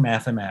to do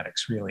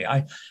mathematics, really.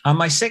 On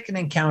my second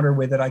encounter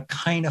with it, I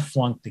kind of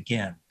flunked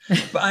again.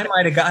 But I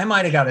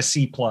might have got a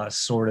C+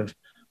 sort of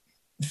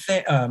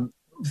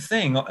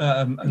thing.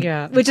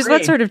 Which is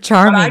what's sort of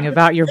charming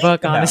about your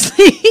book,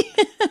 honestly.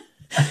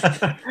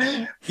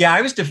 Yeah,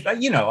 I was,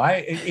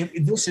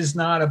 this is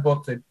not a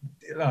book that.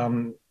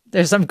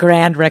 There's some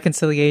grand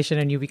reconciliation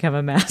and you become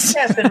a master.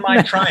 Yes, and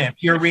my triumph.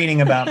 You're reading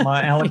about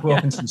my Alec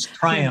Wilkinson's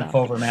triumph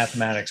over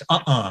mathematics.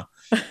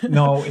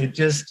 No, it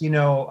just,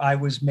 I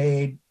was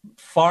made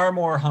far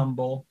more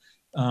humble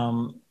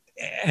and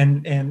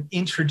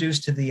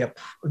introduced to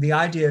the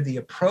idea of an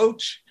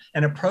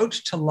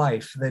approach to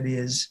life that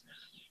is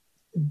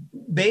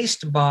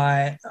based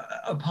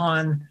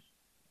upon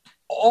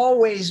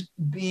always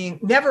being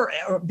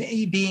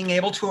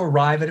able to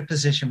arrive at a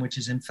position which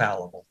is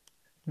infallible.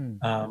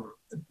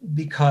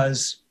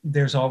 Because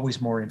there's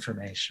always more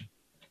information.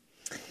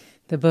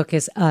 The book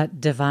is A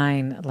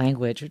Divine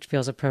Language, which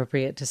feels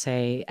appropriate to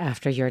say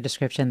after your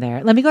description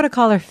there. Let me go to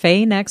caller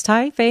Faye next.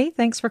 Hi, Faye.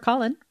 Thanks for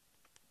calling.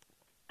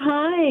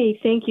 Hi.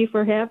 Thank you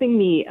for having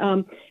me.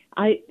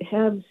 I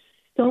have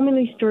so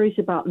many stories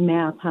about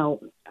math, how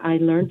I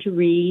learned to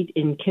read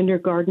in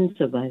kindergarten.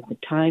 So by the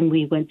time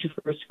we went to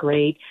first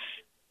grade,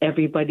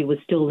 everybody was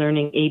still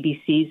learning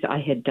ABCs.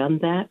 I had done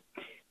that.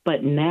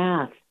 But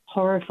math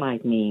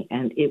horrified me,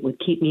 and it would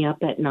keep me up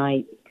at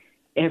night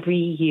every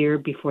year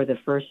before the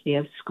first day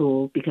of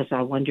school because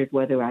I wondered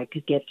whether I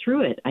could get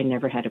through it. I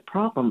never had a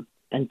problem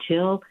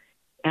until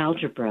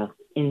algebra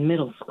in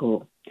middle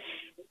school.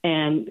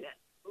 And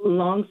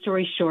long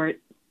story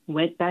short,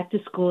 went back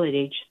to school at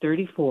age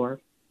 34,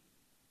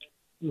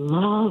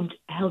 loved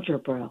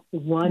algebra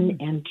 1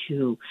 and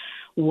 2,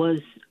 was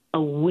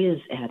a whiz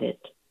at it.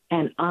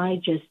 And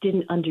I just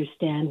didn't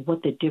understand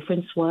what the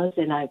difference was.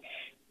 And I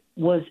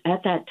was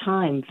at that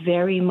time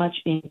very much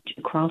into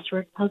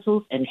crossword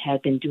puzzles and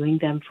had been doing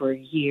them for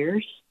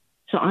years.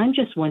 So I'm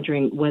just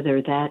wondering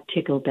whether that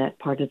tickled that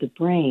part of the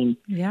brain.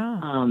 Yeah.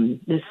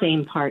 The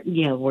same part,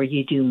 where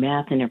you do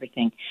math and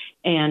everything.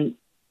 And,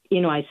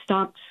 I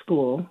stopped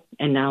school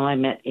and now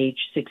I'm at age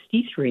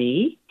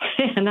 63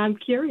 and I'm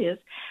curious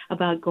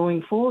about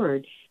going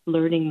forward,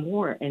 learning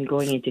more and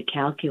going into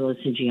calculus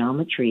and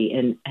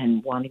geometry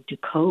and wanting to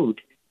code.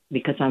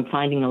 Because I'm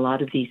finding a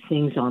lot of these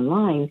things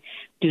online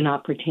do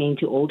not pertain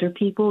to older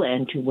people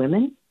and to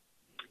women.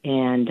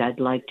 And I'd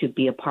like to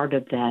be a part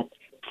of that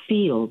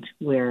field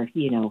where,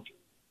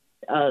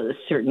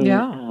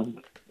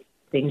 certain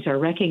things are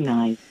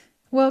recognized.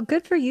 Well,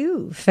 good for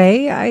you,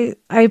 Faye.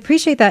 I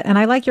appreciate that. And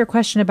I like your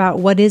question about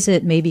what is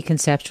it maybe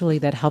conceptually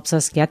that helps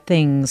us get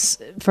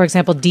things. For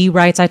example, Dee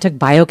writes, I took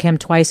biochem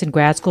twice in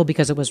grad school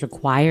because it was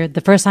required. The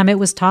first time it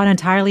was taught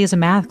entirely as a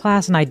math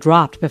class and I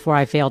dropped before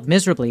I failed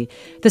miserably.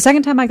 The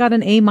second time I got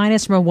an A-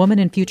 from a woman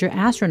and future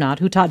astronaut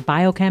who taught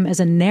biochem as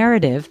a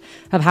narrative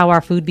of how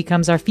our food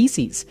becomes our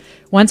feces.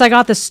 Once I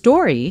got the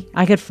story,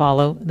 I could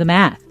follow the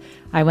math.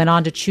 I went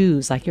on to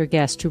choose, like your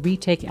guest, to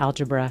retake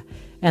algebra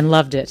and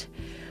loved it.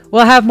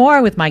 We'll have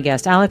more with my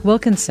guest, Alec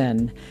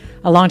Wilkinson,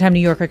 a longtime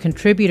New Yorker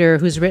contributor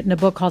who's written a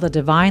book called A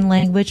Divine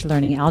Language,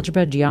 Learning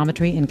Algebra,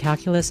 Geometry, and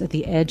Calculus at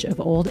the Edge of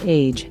Old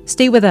Age.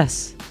 Stay with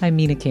us. I'm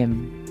Mina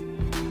Kim.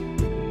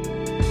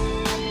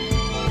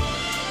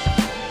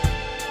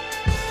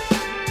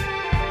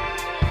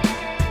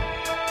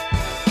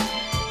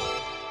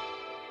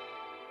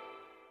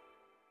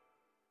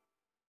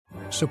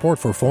 Support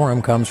for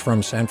Forum comes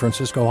from San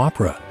Francisco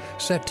Opera.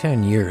 Set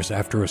 10 years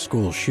after a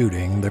school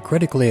shooting, the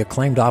critically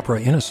acclaimed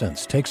opera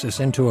Innocence takes us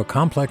into a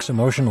complex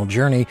emotional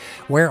journey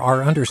where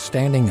our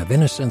understanding of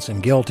innocence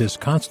and guilt is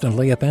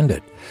constantly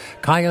upended.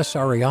 Kaya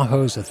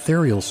Sariaho's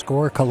ethereal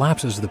score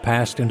collapses the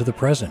past into the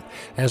present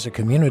as a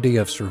community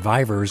of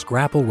survivors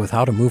grapple with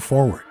how to move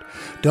forward.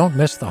 Don't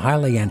miss the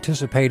highly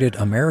anticipated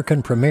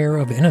American premiere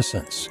of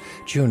Innocence,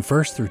 June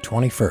 1st through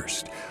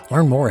 21st.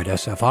 Learn more at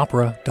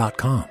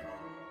sfopera.com.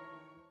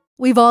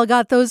 We've all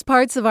got those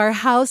parts of our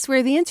house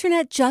where the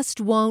internet just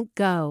won't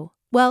go.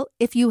 Well,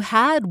 if you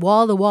had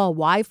wall-to-wall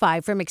Wi-Fi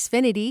from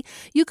Xfinity,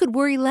 you could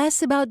worry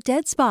less about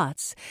dead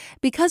spots.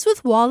 Because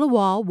with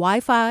wall-to-wall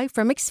Wi-Fi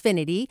from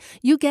Xfinity,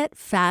 you get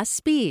fast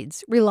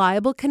speeds,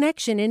 reliable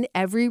connection in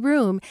every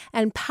room,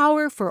 and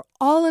power for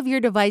all of your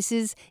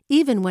devices,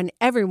 even when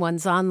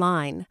everyone's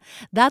online.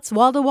 That's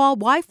wall-to-wall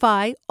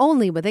Wi-Fi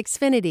only with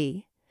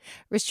Xfinity.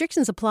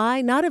 Restrictions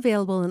apply, not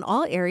available in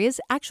all areas.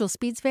 Actual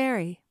speeds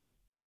vary.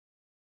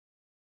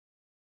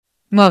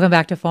 Welcome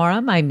back to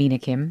Forum. I'm Mina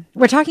Kim.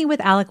 We're talking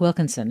with Alec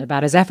Wilkinson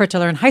about his effort to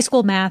learn high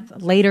school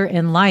math later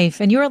in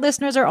life. And your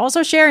listeners are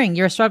also sharing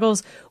your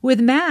struggles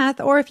with math,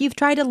 or if you've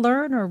tried to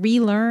learn or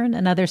relearn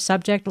another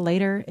subject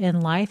later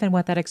in life and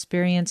what that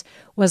experience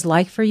was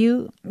like for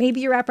you. Maybe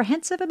you're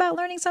apprehensive about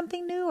learning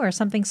something new or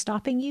something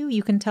stopping you.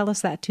 You can tell us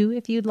that too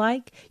if you'd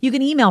like. You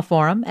can email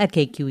forum at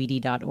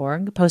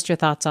kqed.org. Post your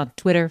thoughts on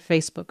Twitter,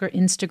 Facebook, or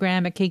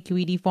Instagram at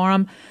KQED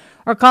Forum.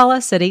 Or call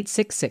us at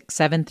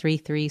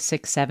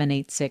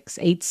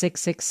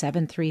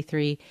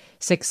 866-733-6786,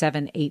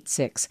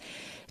 866-733-6786.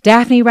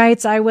 Daphne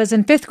writes, I was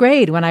in 5th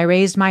grade when I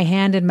raised my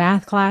hand in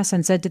math class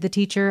and said to the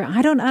teacher,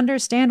 I don't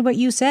understand what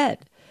you said.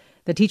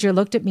 The teacher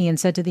looked at me and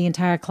said to the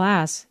entire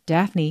class,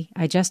 Daphne,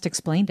 I just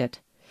explained it.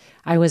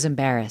 I was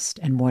embarrassed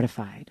and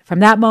mortified. From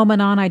that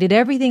moment on, I did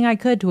everything I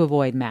could to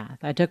avoid math.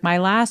 I took my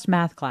last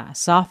math class,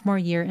 sophomore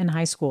year in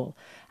high school.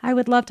 I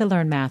would love to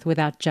learn math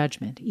without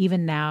judgment.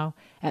 Even now,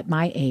 at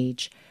my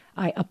age,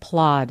 I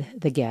applaud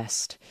the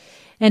guest.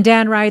 And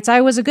Dan writes,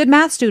 I was a good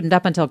math student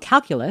up until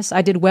calculus.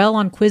 I did well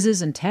on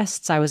quizzes and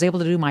tests. I was able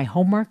to do my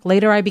homework.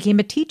 Later, I became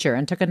a teacher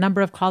and took a number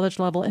of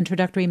college-level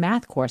introductory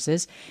math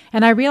courses.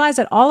 And I realized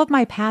that all of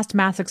my past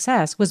math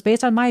success was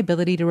based on my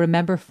ability to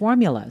remember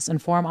formulas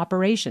and form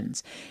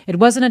operations. It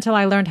wasn't until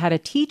I learned how to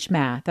teach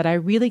math that I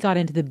really got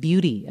into the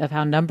beauty of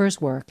how numbers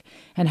work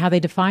and how they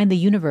define the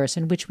universe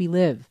in which we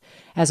live.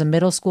 As a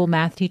middle school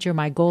math teacher,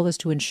 my goal is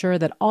to ensure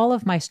that all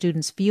of my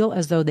students feel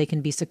as though they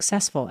can be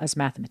successful as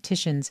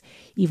mathematicians,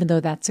 even though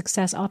that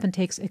success often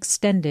takes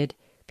extended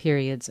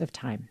periods of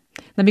time.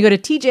 Let me go to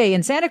TJ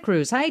in Santa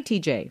Cruz. Hi,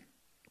 TJ.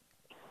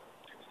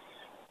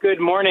 Good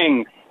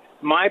morning.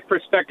 My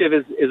perspective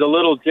is a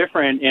little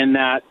different in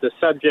that the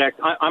subject,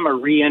 I'm a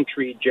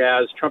re-entry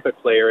jazz trumpet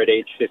player at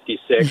age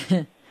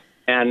 56.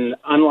 And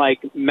unlike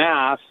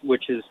math,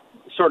 which is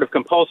sort of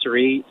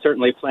compulsory,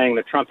 certainly playing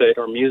the trumpet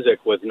or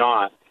music was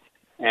not.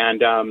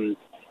 And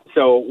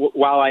so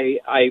while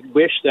I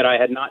wish that I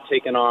had not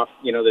taken off,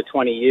 the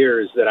 20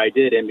 years that I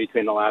did in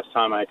between the last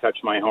time I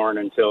touched my horn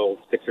until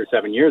 6 or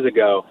 7 years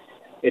ago,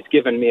 it's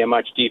given me a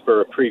much deeper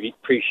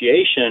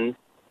appreciation,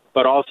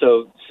 but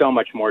also so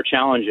much more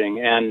challenging.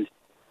 And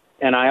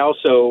I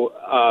also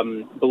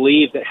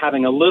believe that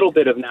having a little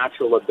bit of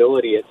natural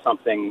ability at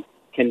something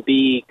can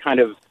be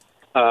kind of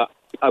a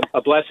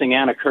blessing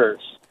and a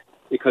curse,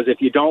 because if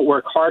you don't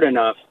work hard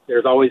enough,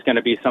 there's always going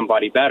to be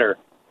somebody better.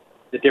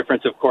 The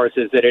difference, of course,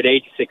 is that at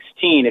age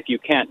 16, if you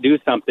can't do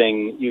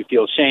something, you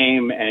feel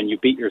shame and you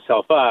beat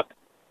yourself up,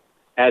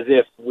 as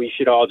if we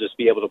should all just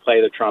be able to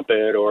play the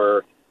trumpet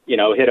or,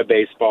 hit a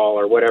baseball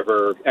or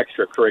whatever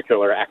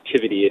extracurricular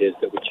activity it is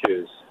that we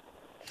choose.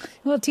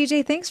 Well,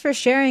 TJ, thanks for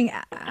sharing.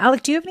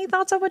 Alec, do you have any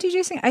thoughts on what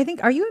TJ's saying?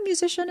 Are you a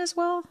musician as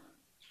well?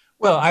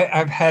 Well,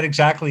 I've had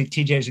exactly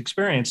TJ's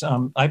experience.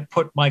 I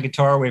put my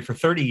guitar away for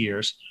 30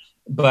 years.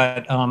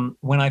 But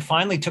when I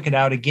finally took it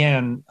out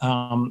again,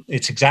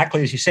 it's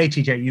exactly as you say,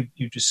 TJ.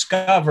 You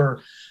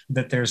discover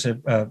that there's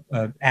a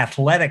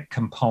athletic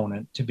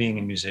component to being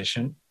a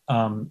musician.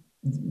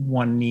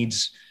 One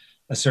needs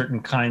a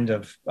certain kind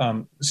of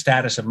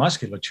status of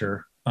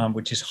musculature,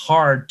 which is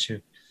hard to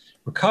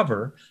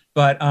recover.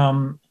 But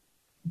I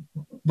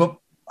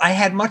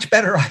had much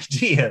better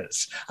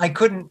ideas. I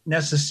couldn't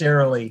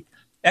necessarily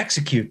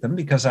execute them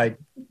because I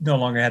no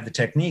longer had the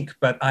technique,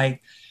 but I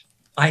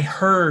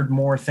heard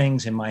more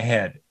things in my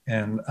head.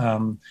 And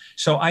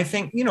so I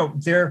think,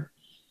 there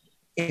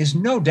is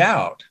no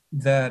doubt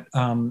that,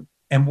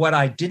 and what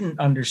I didn't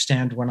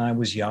understand when I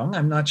was young,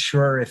 I'm not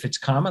sure if it's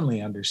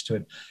commonly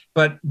understood,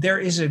 but there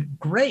is a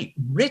great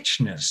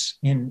richness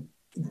in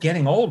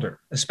getting older,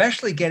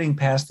 especially getting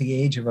past the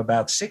age of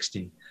about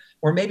 60,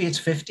 or maybe it's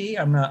 50.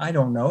 I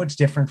don't know. It's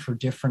different for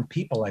different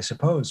people, I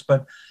suppose.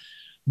 But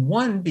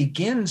one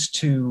begins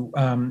to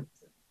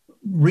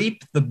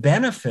reap the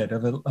benefit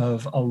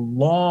of a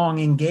long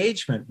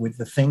engagement with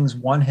the things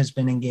one has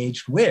been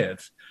engaged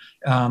with.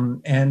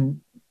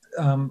 And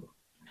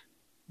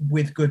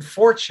with good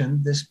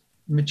fortune, this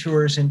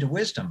matures into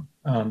wisdom.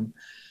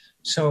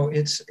 So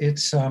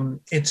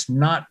it's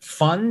not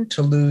fun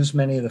to lose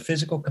many of the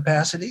physical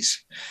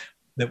capacities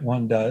that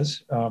one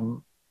does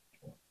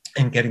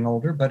in getting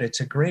older, but it's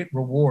a great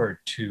reward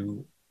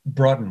to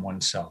broaden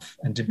oneself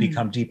and to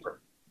become deeper.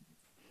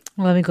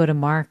 Well, let me go to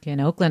Mark in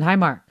Oakland. Hi,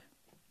 Mark.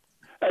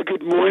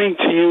 Good morning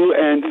to you,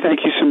 and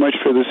thank you so much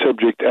for the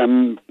subject.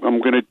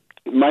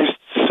 My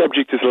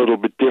subject is a little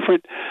bit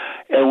different.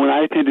 When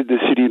I attended the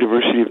City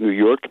University of New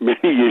York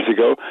many years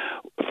ago,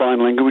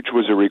 foreign language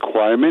was a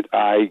requirement.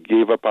 I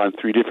gave up on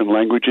 3 different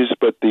languages,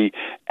 but the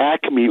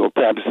acme, or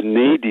perhaps the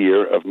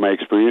nadir of my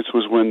experience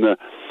was when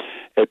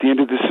at the end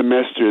of the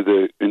semester,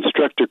 the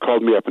instructor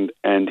called me up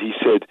and he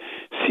said,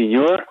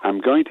 "Senor, I'm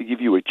going to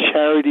give you a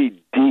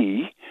charity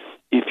D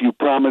if you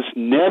promise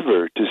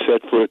never to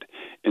set foot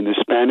in the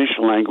Spanish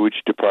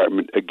language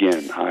department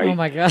again." Oh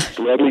my God!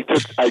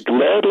 I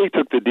gladly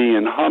took the D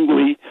and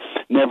humbly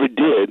never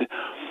did.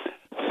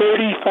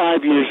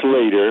 35 years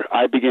later,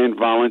 I began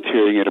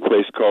volunteering at a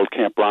place called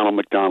Camp Ronald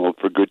McDonald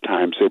for Good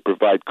Times. They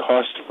provide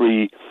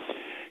cost-free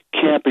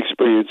camp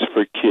experience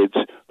for kids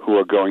who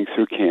are going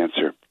through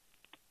cancer.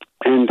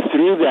 And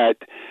through that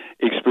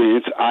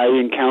experience, I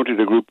encountered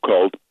a group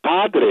called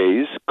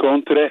Padres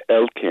contra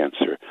el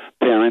Cáncer,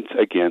 Parents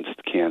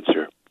Against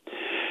Cancer.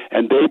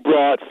 And they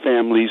brought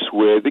families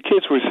where the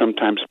kids were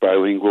sometimes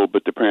bilingual,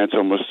 but the parents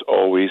almost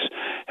always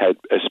had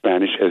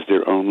Spanish as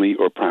their only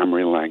or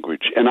primary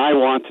language. And I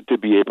wanted to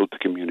be able to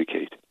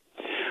communicate.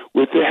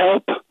 With the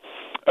help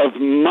of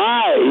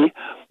my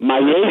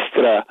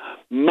maestra,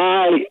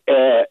 my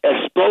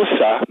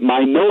esposa,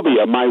 my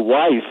novia, my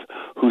wife,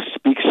 who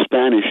speaks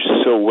Spanish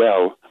so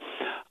well,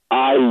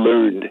 I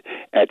learned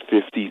at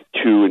 52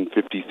 and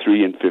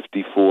 53 and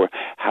 54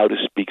 how to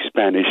speak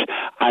Spanish.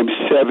 I'm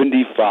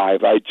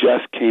 75. I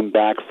just came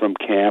back from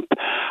camp.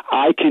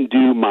 I can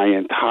do my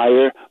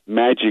entire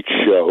magic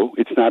show.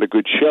 It's not a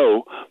good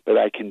show, but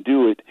I can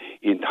do it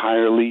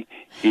entirely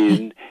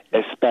in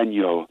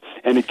Espanol.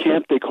 And at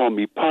camp they call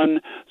me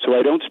Pun, so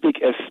I don't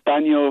speak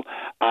Espanol.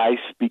 I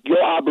speak, yo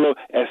hablo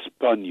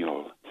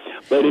Espanol.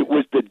 But it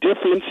was the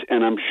difference,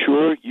 and I'm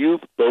sure you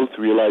both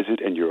realize it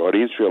and your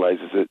audience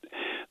realizes it,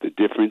 the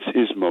difference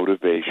is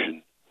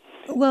motivation.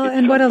 Well,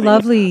 and what a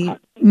lovely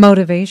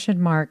motivation,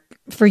 Mark,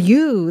 for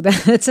you.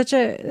 That's such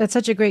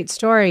a great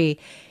story.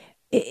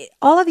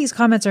 All of these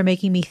comments are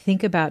making me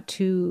think about,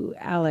 too,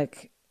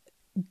 Alec,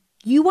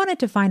 you wanted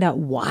to find out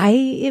why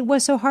it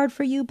was so hard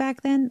for you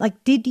back then?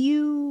 Like, did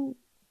you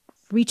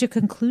reach a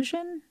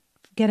conclusion,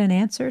 get an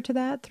answer to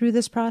that through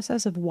this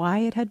process of why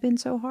it had been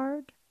so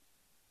hard?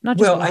 Not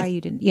just why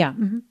you didn't. Yeah.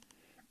 Mm-hmm.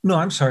 No,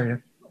 I'm sorry.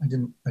 I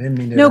didn't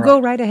mean to. No, go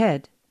right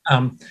ahead.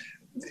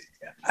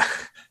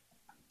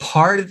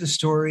 Part of the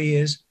story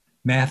is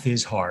math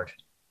is hard.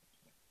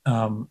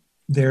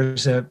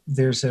 There's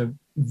a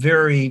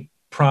very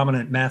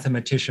prominent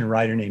mathematician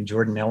writer named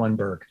Jordan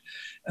Ellenberg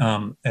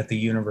at the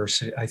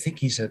university. I think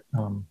he's at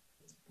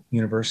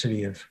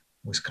University of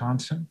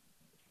Wisconsin,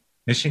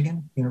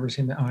 Michigan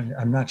University.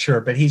 I'm not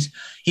sure, but he's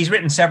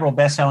written several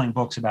best-selling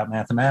books about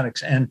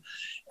mathematics, and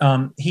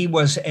he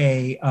was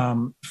a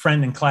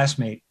friend and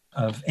classmate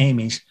of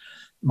Amy's,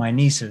 my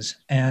niece's.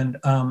 And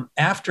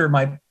after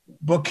my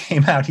book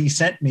came out, he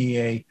sent me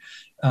a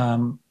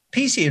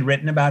piece he had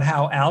written about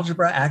how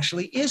algebra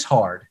actually is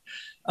hard.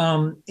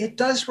 It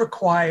does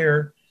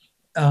require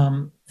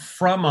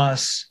from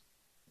us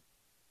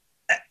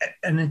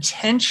an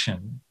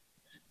attention,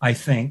 I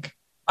think.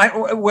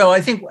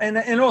 I think,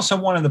 and also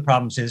one of the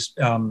problems is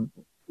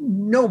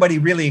nobody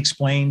really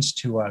explains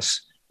to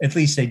us, at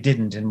least they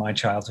didn't in my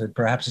childhood,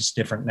 perhaps it's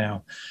different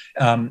now,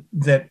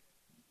 that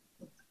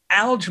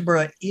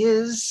algebra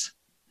is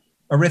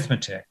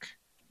arithmetic,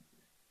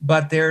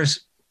 but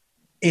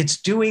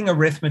it's doing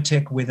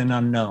arithmetic with an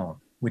unknown,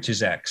 which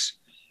is X.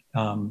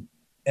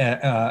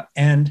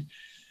 And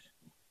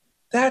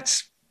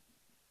that's,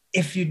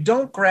 if you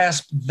don't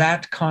grasp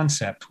that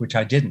concept, which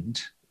I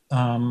didn't,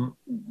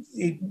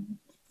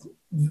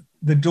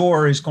 the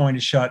door is going to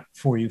shut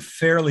for you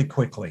fairly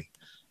quickly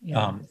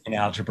in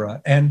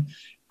algebra. And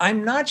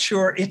I'm not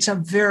sure, it's a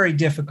very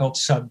difficult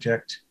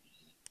subject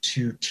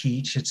to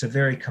teach. It's a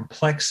very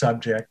complex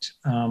subject.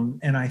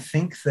 And I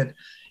think that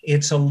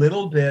it's a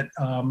little bit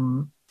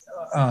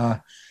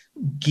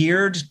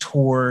geared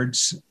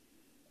towards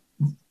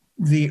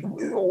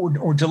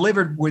or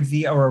delivered with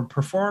or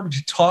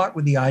performed, taught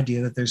with the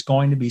idea that there's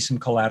going to be some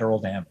collateral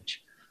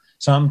damage.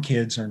 Some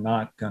kids are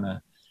not going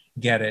to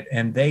get it.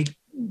 And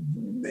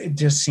it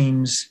just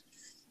seems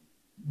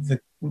the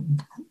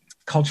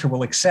culture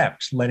will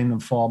accept letting them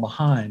fall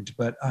behind.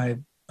 But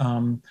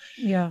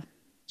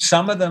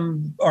some of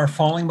them are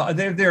falling behind.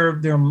 There are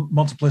a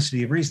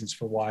multiplicity of reasons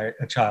for why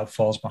a child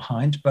falls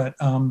behind, but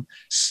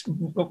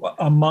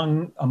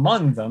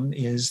among them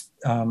is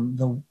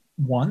the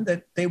one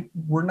that they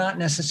were not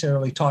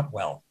necessarily taught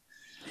well.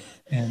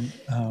 And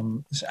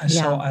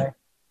so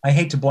I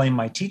hate to blame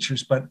my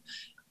teachers, but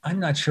I'm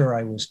not sure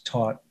I was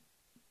taught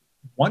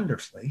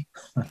wonderfully.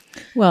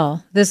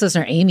 Well, this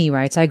listener Amy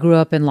writes, I grew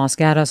up in Los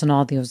Gatos, and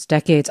all those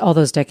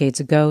decades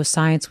ago,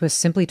 science was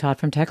simply taught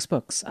from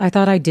textbooks. I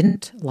thought I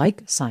didn't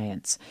like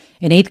science.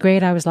 In 8th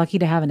grade, I was lucky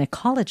to have an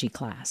ecology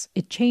class.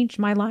 It changed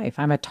my life.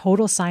 I'm a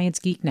total science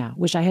geek now.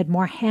 Wish I had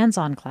more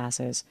hands-on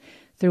classes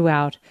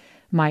throughout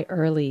my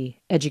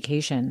early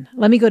education.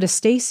 Let me go to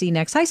Stacy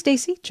next. Hi,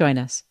 Stacy. Join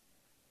us.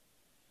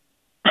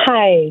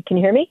 Hi. Can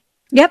you hear me?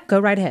 Yep. Go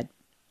right ahead.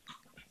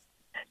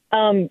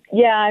 I'm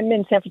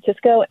in San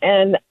Francisco,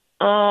 and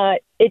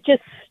it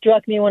just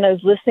struck me when I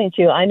was listening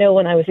to you. I know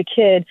when I was a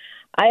kid,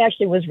 I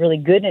actually was really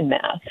good in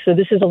math. So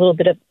this is a little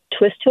bit of a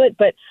twist to it,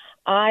 but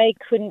I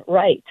couldn't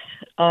write.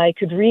 I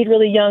could read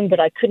really young, but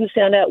I couldn't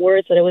sound out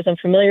words that I was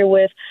unfamiliar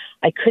with.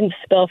 I couldn't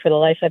spell for the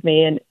life of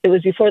me. And it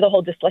was before the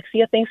whole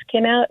dyslexia things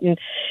came out, and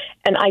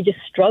I just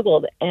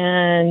struggled.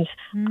 And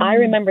I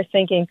remember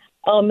thinking,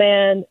 oh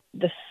man,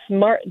 the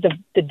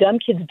dumb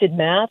kids did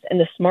math and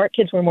the smart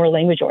kids were more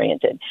language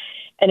oriented.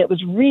 And it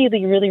was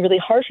really, really, really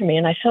hard for me.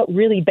 And I felt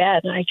really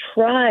bad. And I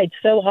tried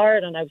so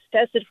hard, and I was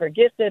tested for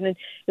gifted, and it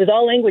was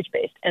all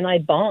language-based, and I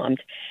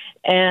bombed.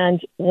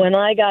 And when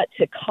I got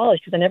to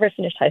college, because I never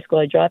finished high school,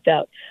 I dropped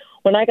out.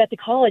 When I got to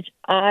college,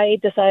 I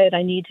decided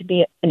I need to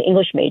be an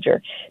English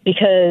major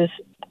because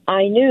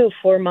I knew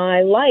for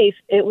my life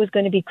it was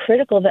going to be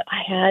critical that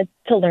I had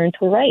to learn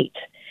to write.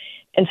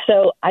 And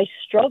so I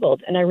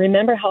struggled, and I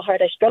remember how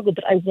hard I struggled,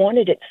 but I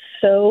wanted it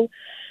so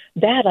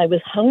bad. I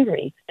was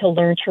hungry to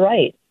learn to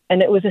write.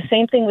 And it was the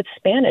same thing with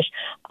Spanish.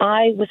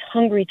 I was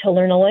hungry to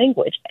learn a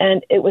language,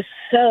 and it was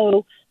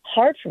so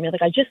hard for me.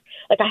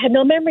 I had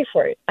no memory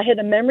for it. I had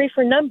a memory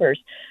for numbers,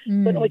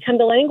 but when it came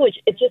to language,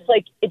 it just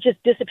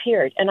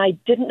disappeared. And I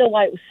didn't know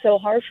why it was so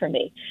hard for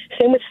me.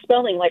 Same with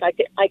spelling. I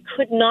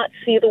could not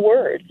see the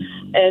word,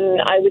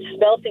 and I would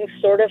spell things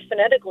sort of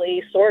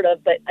phonetically,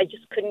 but I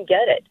just couldn't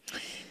get it.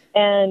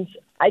 And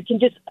I can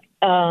just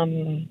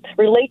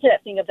relate to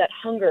that thing of that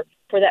hunger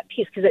for that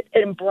piece, because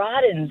it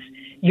broadens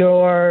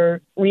your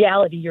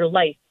reality, your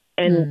life.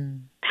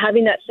 And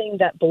having that thing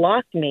that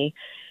blocked me,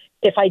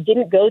 if I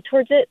didn't go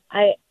towards it,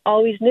 I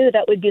always knew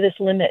that would be this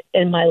limit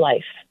in my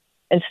life.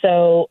 And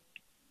so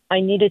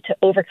I needed to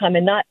overcome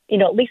and not,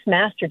 at least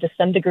master to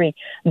some degree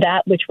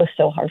that which was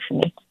so hard for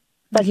me.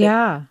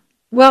 Yeah.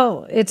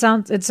 Well, it's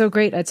so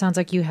great. It sounds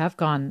like you have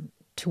gone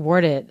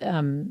toward it.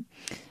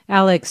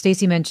 Alex,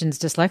 Stacy mentions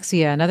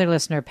dyslexia. Another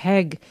listener,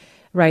 Peg,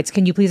 writes,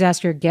 can you please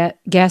ask your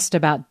guest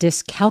about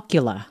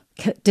dyscalculia?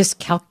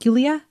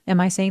 Dyscalculia? Am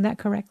I saying that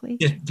correctly?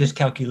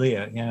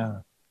 Dyscalculia, yeah.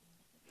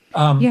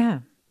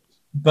 Yeah.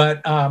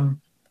 But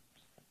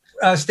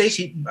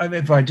Stacy,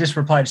 if I just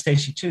replied to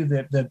Stacy too,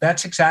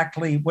 that's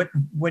exactly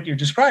what you're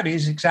describing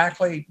is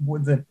exactly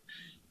what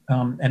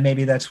and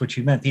maybe that's what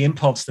you meant, the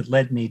impulse that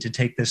led me to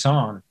take this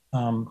on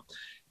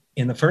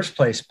in the first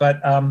place.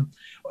 But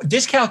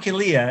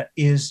dyscalculia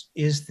is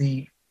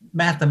the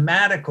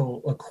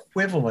mathematical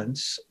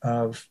equivalence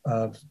of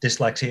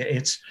dyslexia.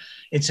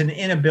 It's an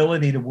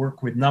inability to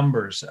work with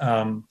numbers.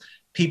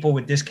 People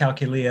with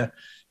dyscalculia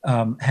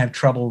have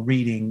trouble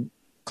reading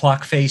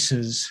clock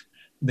faces.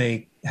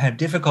 They have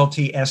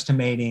difficulty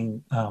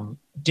estimating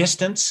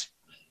distance,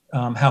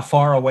 how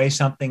far away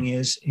something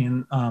is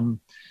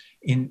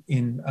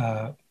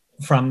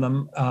from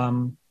them,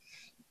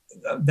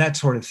 that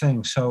sort of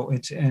thing. So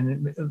it's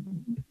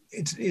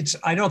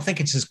I don't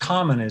think it's as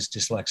common as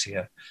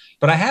dyslexia,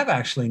 but I have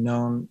actually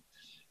known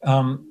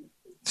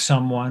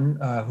someone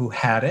who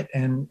had it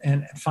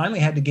and finally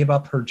had to give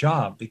up her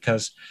job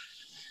because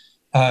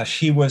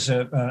she was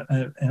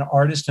an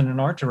artist and an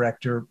art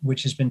director,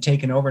 which has been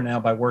taken over now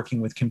by working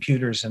with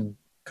computers and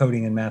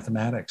coding and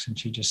mathematics, and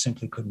she just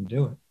simply couldn't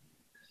do it.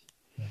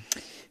 Yeah.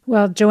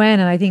 Well,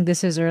 Joanne, and I think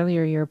this is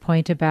earlier your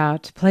point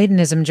about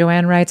Platonism.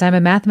 Joanne writes, I'm a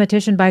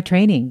mathematician by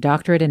training,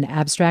 doctorate in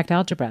abstract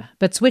algebra,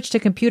 but switched to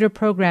computer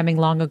programming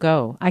long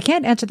ago. I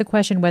can't answer the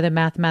question whether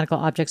mathematical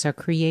objects are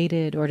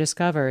created or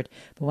discovered,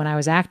 but when I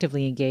was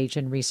actively engaged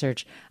in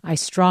research, I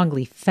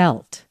strongly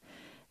felt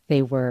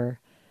they were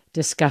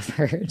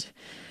discovered.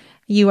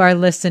 You are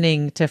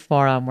listening to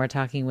Forum. We're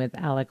talking with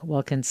Alec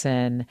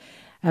Wilkinson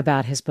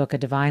about his book, A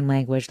Divine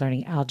Language,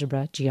 Learning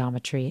Algebra,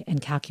 Geometry,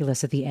 and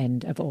Calculus at the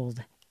Edge of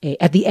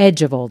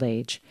Old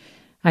Age.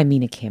 I'm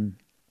Mina Kim.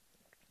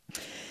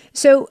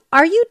 So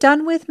are you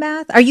done with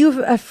math? Are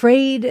you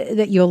afraid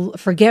that you'll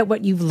forget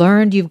what you've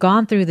learned? You've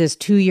gone through this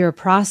 2-year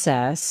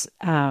process.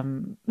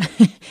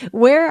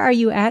 Where are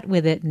you at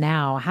with it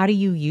now? How do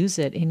you use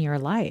it in your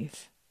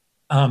life?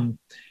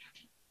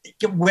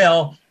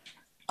 Well,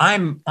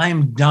 I'm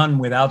done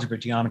with algebra,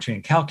 geometry,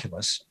 and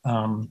calculus.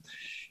 But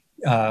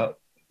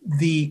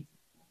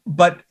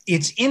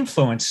its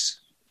influence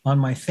on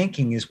my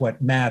thinking is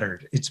what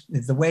mattered. It's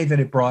the way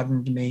that it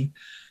broadened me,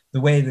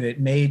 the way that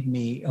it made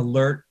me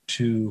alert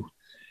to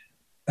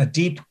a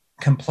deep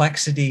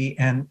complexity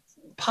and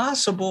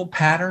possible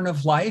pattern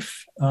of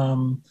life.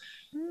 It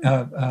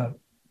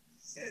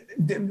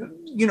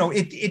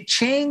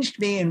changed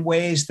me in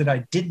ways that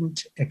I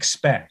didn't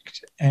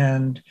expect.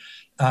 And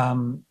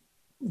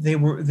they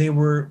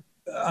were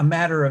a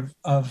matter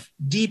of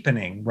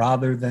deepening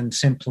rather than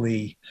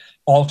simply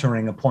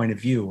altering a point of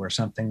view or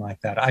something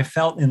like that. I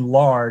felt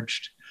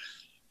enlarged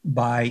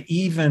by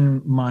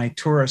even my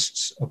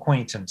tourist's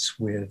acquaintance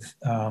with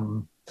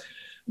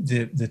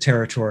the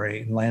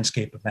territory and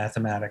landscape of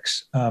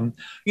mathematics.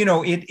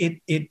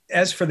 It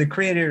as for the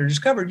created or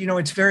discovered,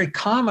 it's very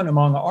common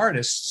among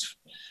artists,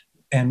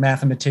 and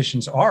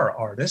mathematicians are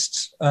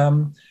artists,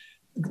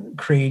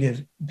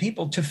 creative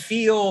people, to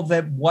feel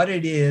that what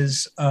it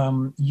is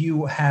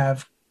you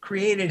have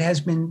created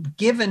has been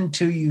given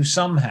to you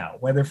somehow,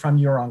 whether from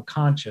your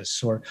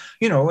unconscious or,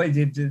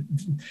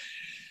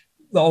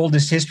 the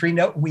oldest history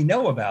we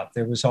know about.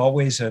 There was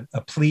always a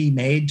plea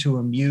made to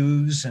a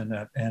muse and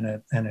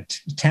an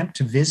attempt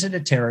to visit a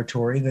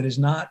territory that is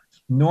not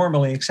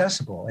normally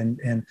accessible.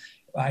 And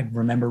I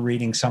remember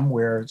reading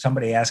somewhere,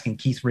 somebody asking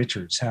Keith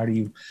Richards, how do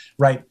you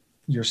write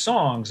your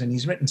songs? And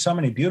he's written so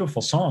many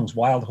beautiful songs.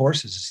 Wild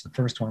Horses is the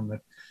first one that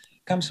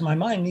comes to my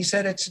mind. And he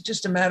said, it's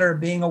just a matter of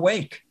being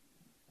awake.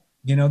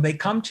 They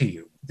come to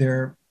you.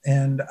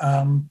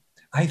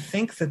 I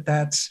think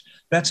that's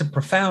a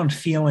profound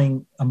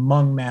feeling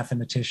among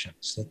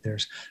mathematicians, that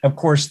there's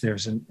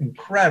an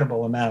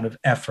incredible amount of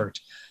effort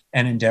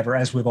and endeavor,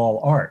 as with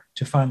all art,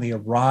 to finally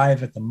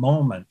arrive at the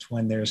moment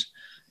when there's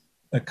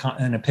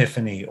an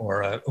epiphany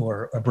or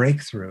a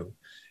breakthrough.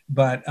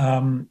 But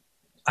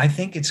I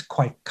think it's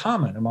quite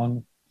common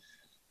among,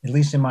 at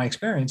least in my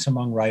experience,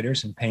 among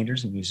writers and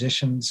painters and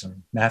musicians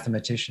and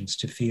mathematicians,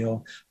 to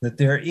feel that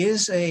there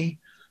is a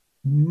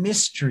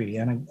mystery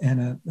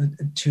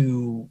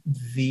to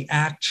the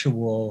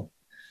actual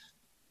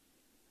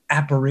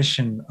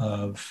apparition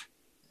of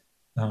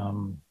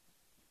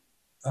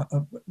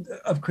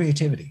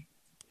creativity.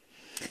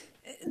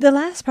 The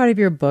last part of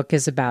your book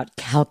is about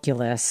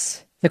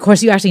calculus, the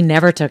course you actually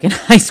never took in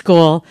high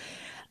school.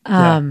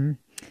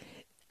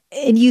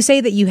 And you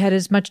say that you had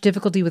as much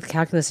difficulty with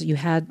calculus as you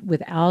had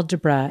with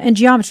algebra and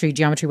geometry.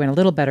 Geometry went a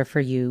little better for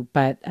you,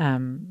 but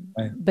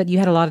you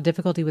had a lot of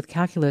difficulty with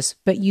calculus,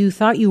 but you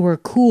thought you were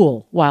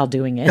cool while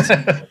doing it.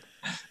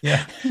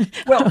 Yeah.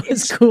 Well,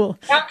 it's cool.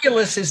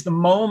 Calculus is the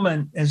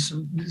moment,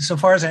 so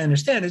far as I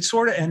understand, it's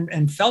sort of,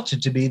 and felt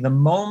it to be the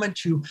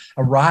moment you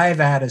arrive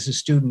at as a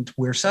student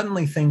where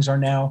suddenly things are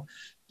now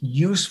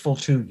useful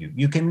to you.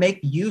 You can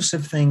make use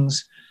of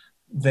things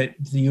that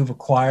you've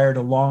acquired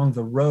along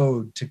the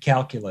road to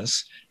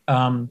calculus.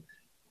 And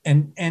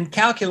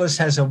calculus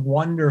has a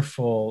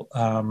wonderful,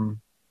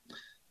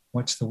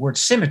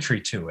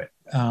 symmetry to it.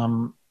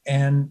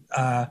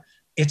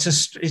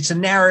 It's a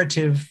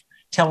narrative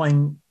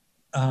telling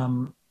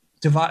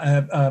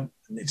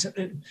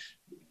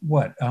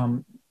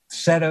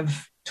set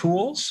of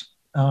tools.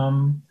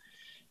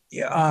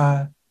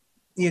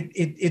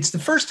 It's the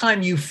first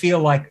time you feel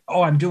like,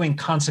 oh, I'm doing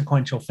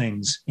consequential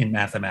things in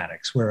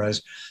mathematics.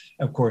 Whereas,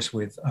 of course,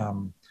 with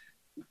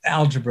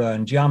algebra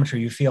and geometry,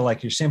 you feel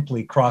like you're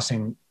simply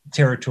crossing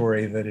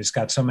territory that has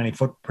got so many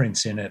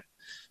footprints in it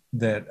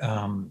that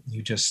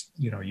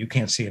you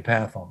can't see a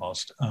path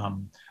almost,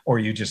 or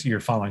you're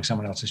following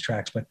someone else's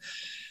tracks. But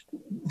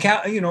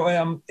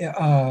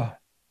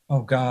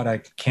oh God,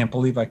 I can't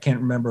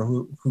remember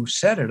who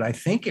said it. I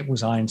think it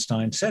was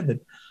Einstein said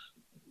that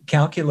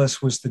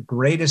calculus was the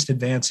greatest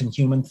advance in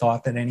human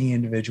thought that any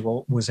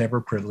individual was ever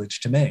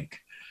privileged to make.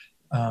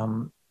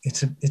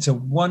 It's a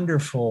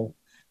wonderful,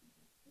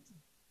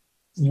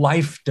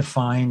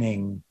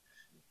 life-defining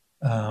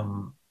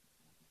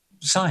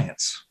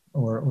science,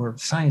 or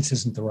science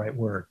isn't the right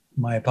word.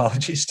 My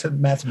apologies to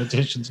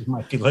mathematicians who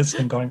might be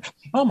listening going,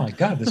 oh my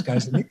God, this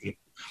guy's an idiot.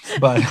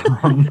 But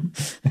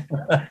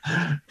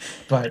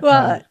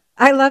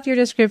I love your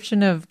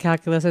description of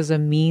calculus as a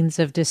means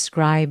of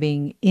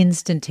describing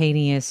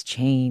instantaneous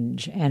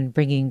change and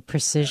bringing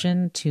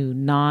precision to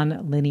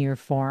non-linear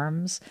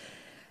forms.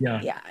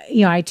 Yeah.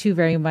 I too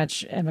very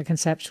much am a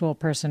conceptual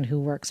person who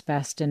works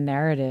best in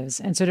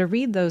narratives. And so to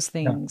read those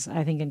things,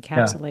 I think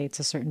encapsulates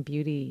a certain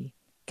beauty.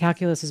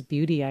 Calculus is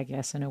beauty, I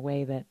guess, in a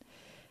way that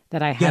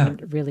I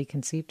hadn't really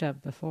conceived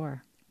of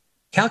before.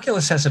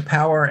 Calculus has a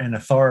power and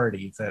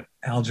authority that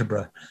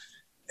algebra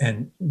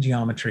and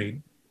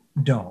geometry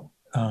don't.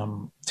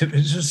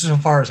 So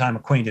far as I'm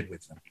acquainted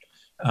with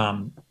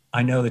them.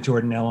 I know that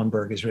Jordan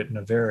Ellenberg has written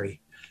a very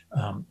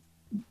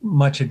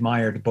much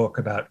admired book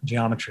about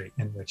geometry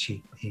in which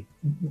he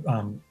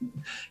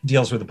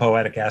deals with the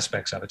poetic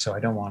aspects of it. So I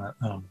don't want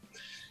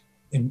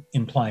to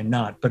imply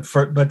not. But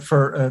for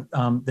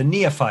the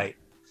neophyte,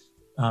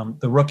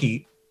 the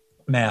rookie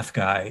math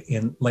guy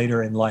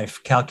later in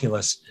life,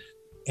 calculus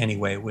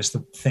anyway was the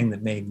thing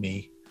that made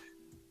me,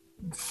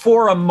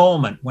 for a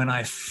moment when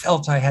I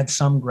felt I had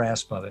some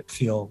grasp of it,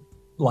 feel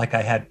like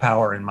I had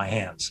power in my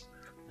hands.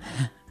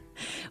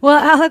 Well,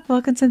 Alec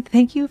Wilkinson,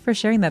 thank you for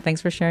sharing that.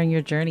 Thanks for sharing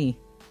your journey,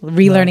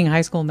 relearning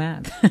high school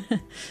math.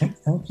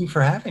 Thank you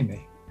for having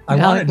me. I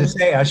wanted to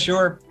say, I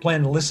sure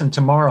plan to listen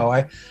tomorrow.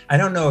 I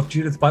don't know if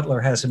Judith Butler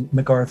has a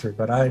MacArthur,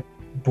 but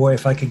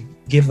if I could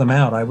give them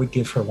out, I would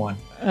give her one.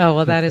 Oh,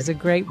 well, that is a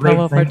great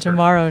promo for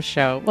tomorrow's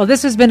show. Well,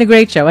 this has been a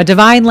great show. A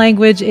Divine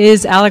Language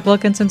is Alec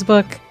Wilkinson's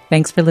book.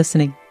 Thanks for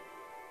listening.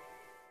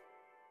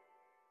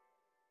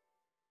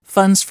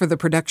 Funds for the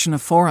production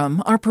of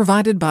Forum are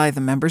provided by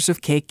the members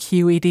of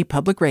KQED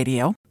Public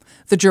Radio,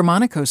 the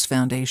Germanicos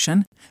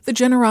Foundation, the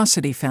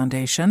Generosity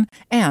Foundation,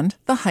 and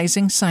the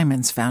Heising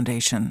Simons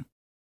Foundation.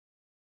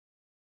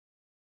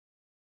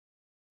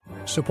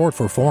 Support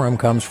for Forum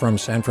comes from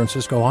San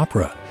Francisco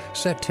Opera.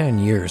 Set 10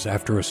 years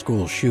after a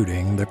school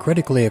shooting, the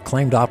critically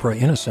acclaimed opera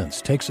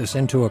Innocence takes us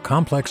into a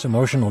complex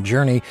emotional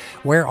journey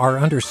where our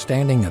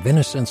understanding of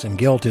innocence and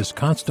guilt is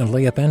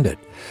constantly upended.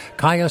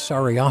 Kaya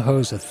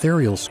Sariaho's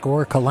ethereal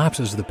score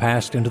collapses the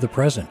past into the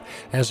present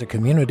as a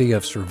community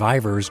of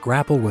survivors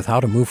grapple with how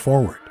to move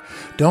forward.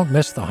 Don't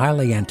miss the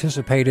highly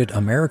anticipated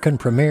American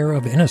premiere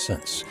of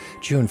Innocence,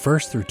 June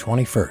 1st through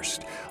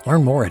 21st.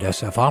 Learn more at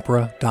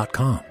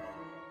sfopera.com.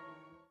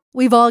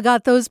 We've all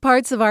got those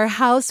parts of our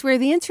house where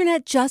the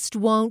internet just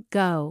won't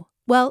go.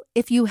 Well,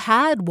 if you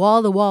had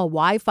wall-to-wall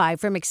Wi-Fi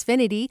from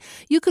Xfinity,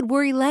 you could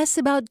worry less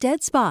about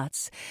dead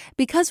spots.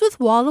 Because with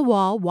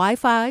wall-to-wall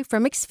Wi-Fi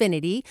from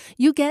Xfinity,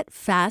 you get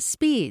fast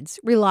speeds,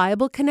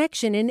 reliable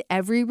connection in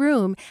every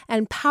room,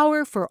 and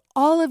power for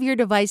all of your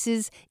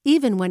devices,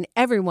 even when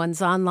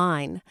everyone's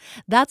online.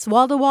 That's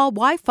wall-to-wall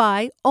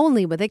Wi-Fi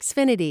only with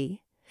Xfinity.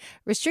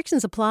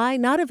 Restrictions apply,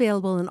 not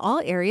available in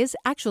all areas.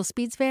 Actual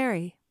speeds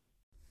vary.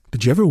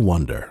 Did you ever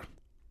wonder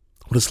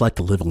what it's like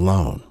to live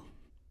alone?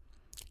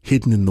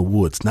 Hidden in the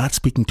woods, not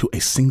speaking to a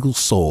single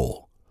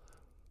soul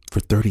for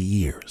 30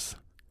 years.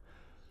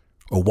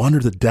 Or wander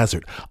the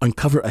desert,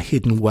 uncover a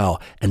hidden well,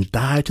 and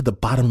dive to the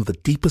bottom of the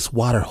deepest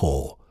water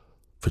hole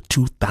for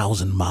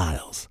 2,000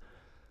 miles.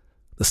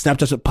 The Snap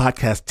Judgment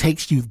Podcast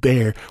takes you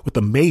there with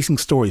amazing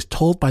stories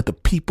told by the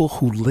people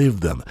who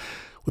live them,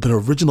 with an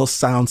original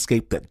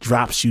soundscape that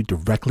drops you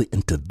directly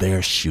into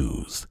their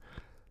shoes.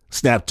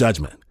 Snap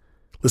Judgment.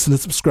 Listen and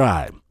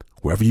subscribe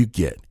wherever you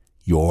get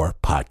your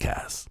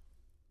podcasts.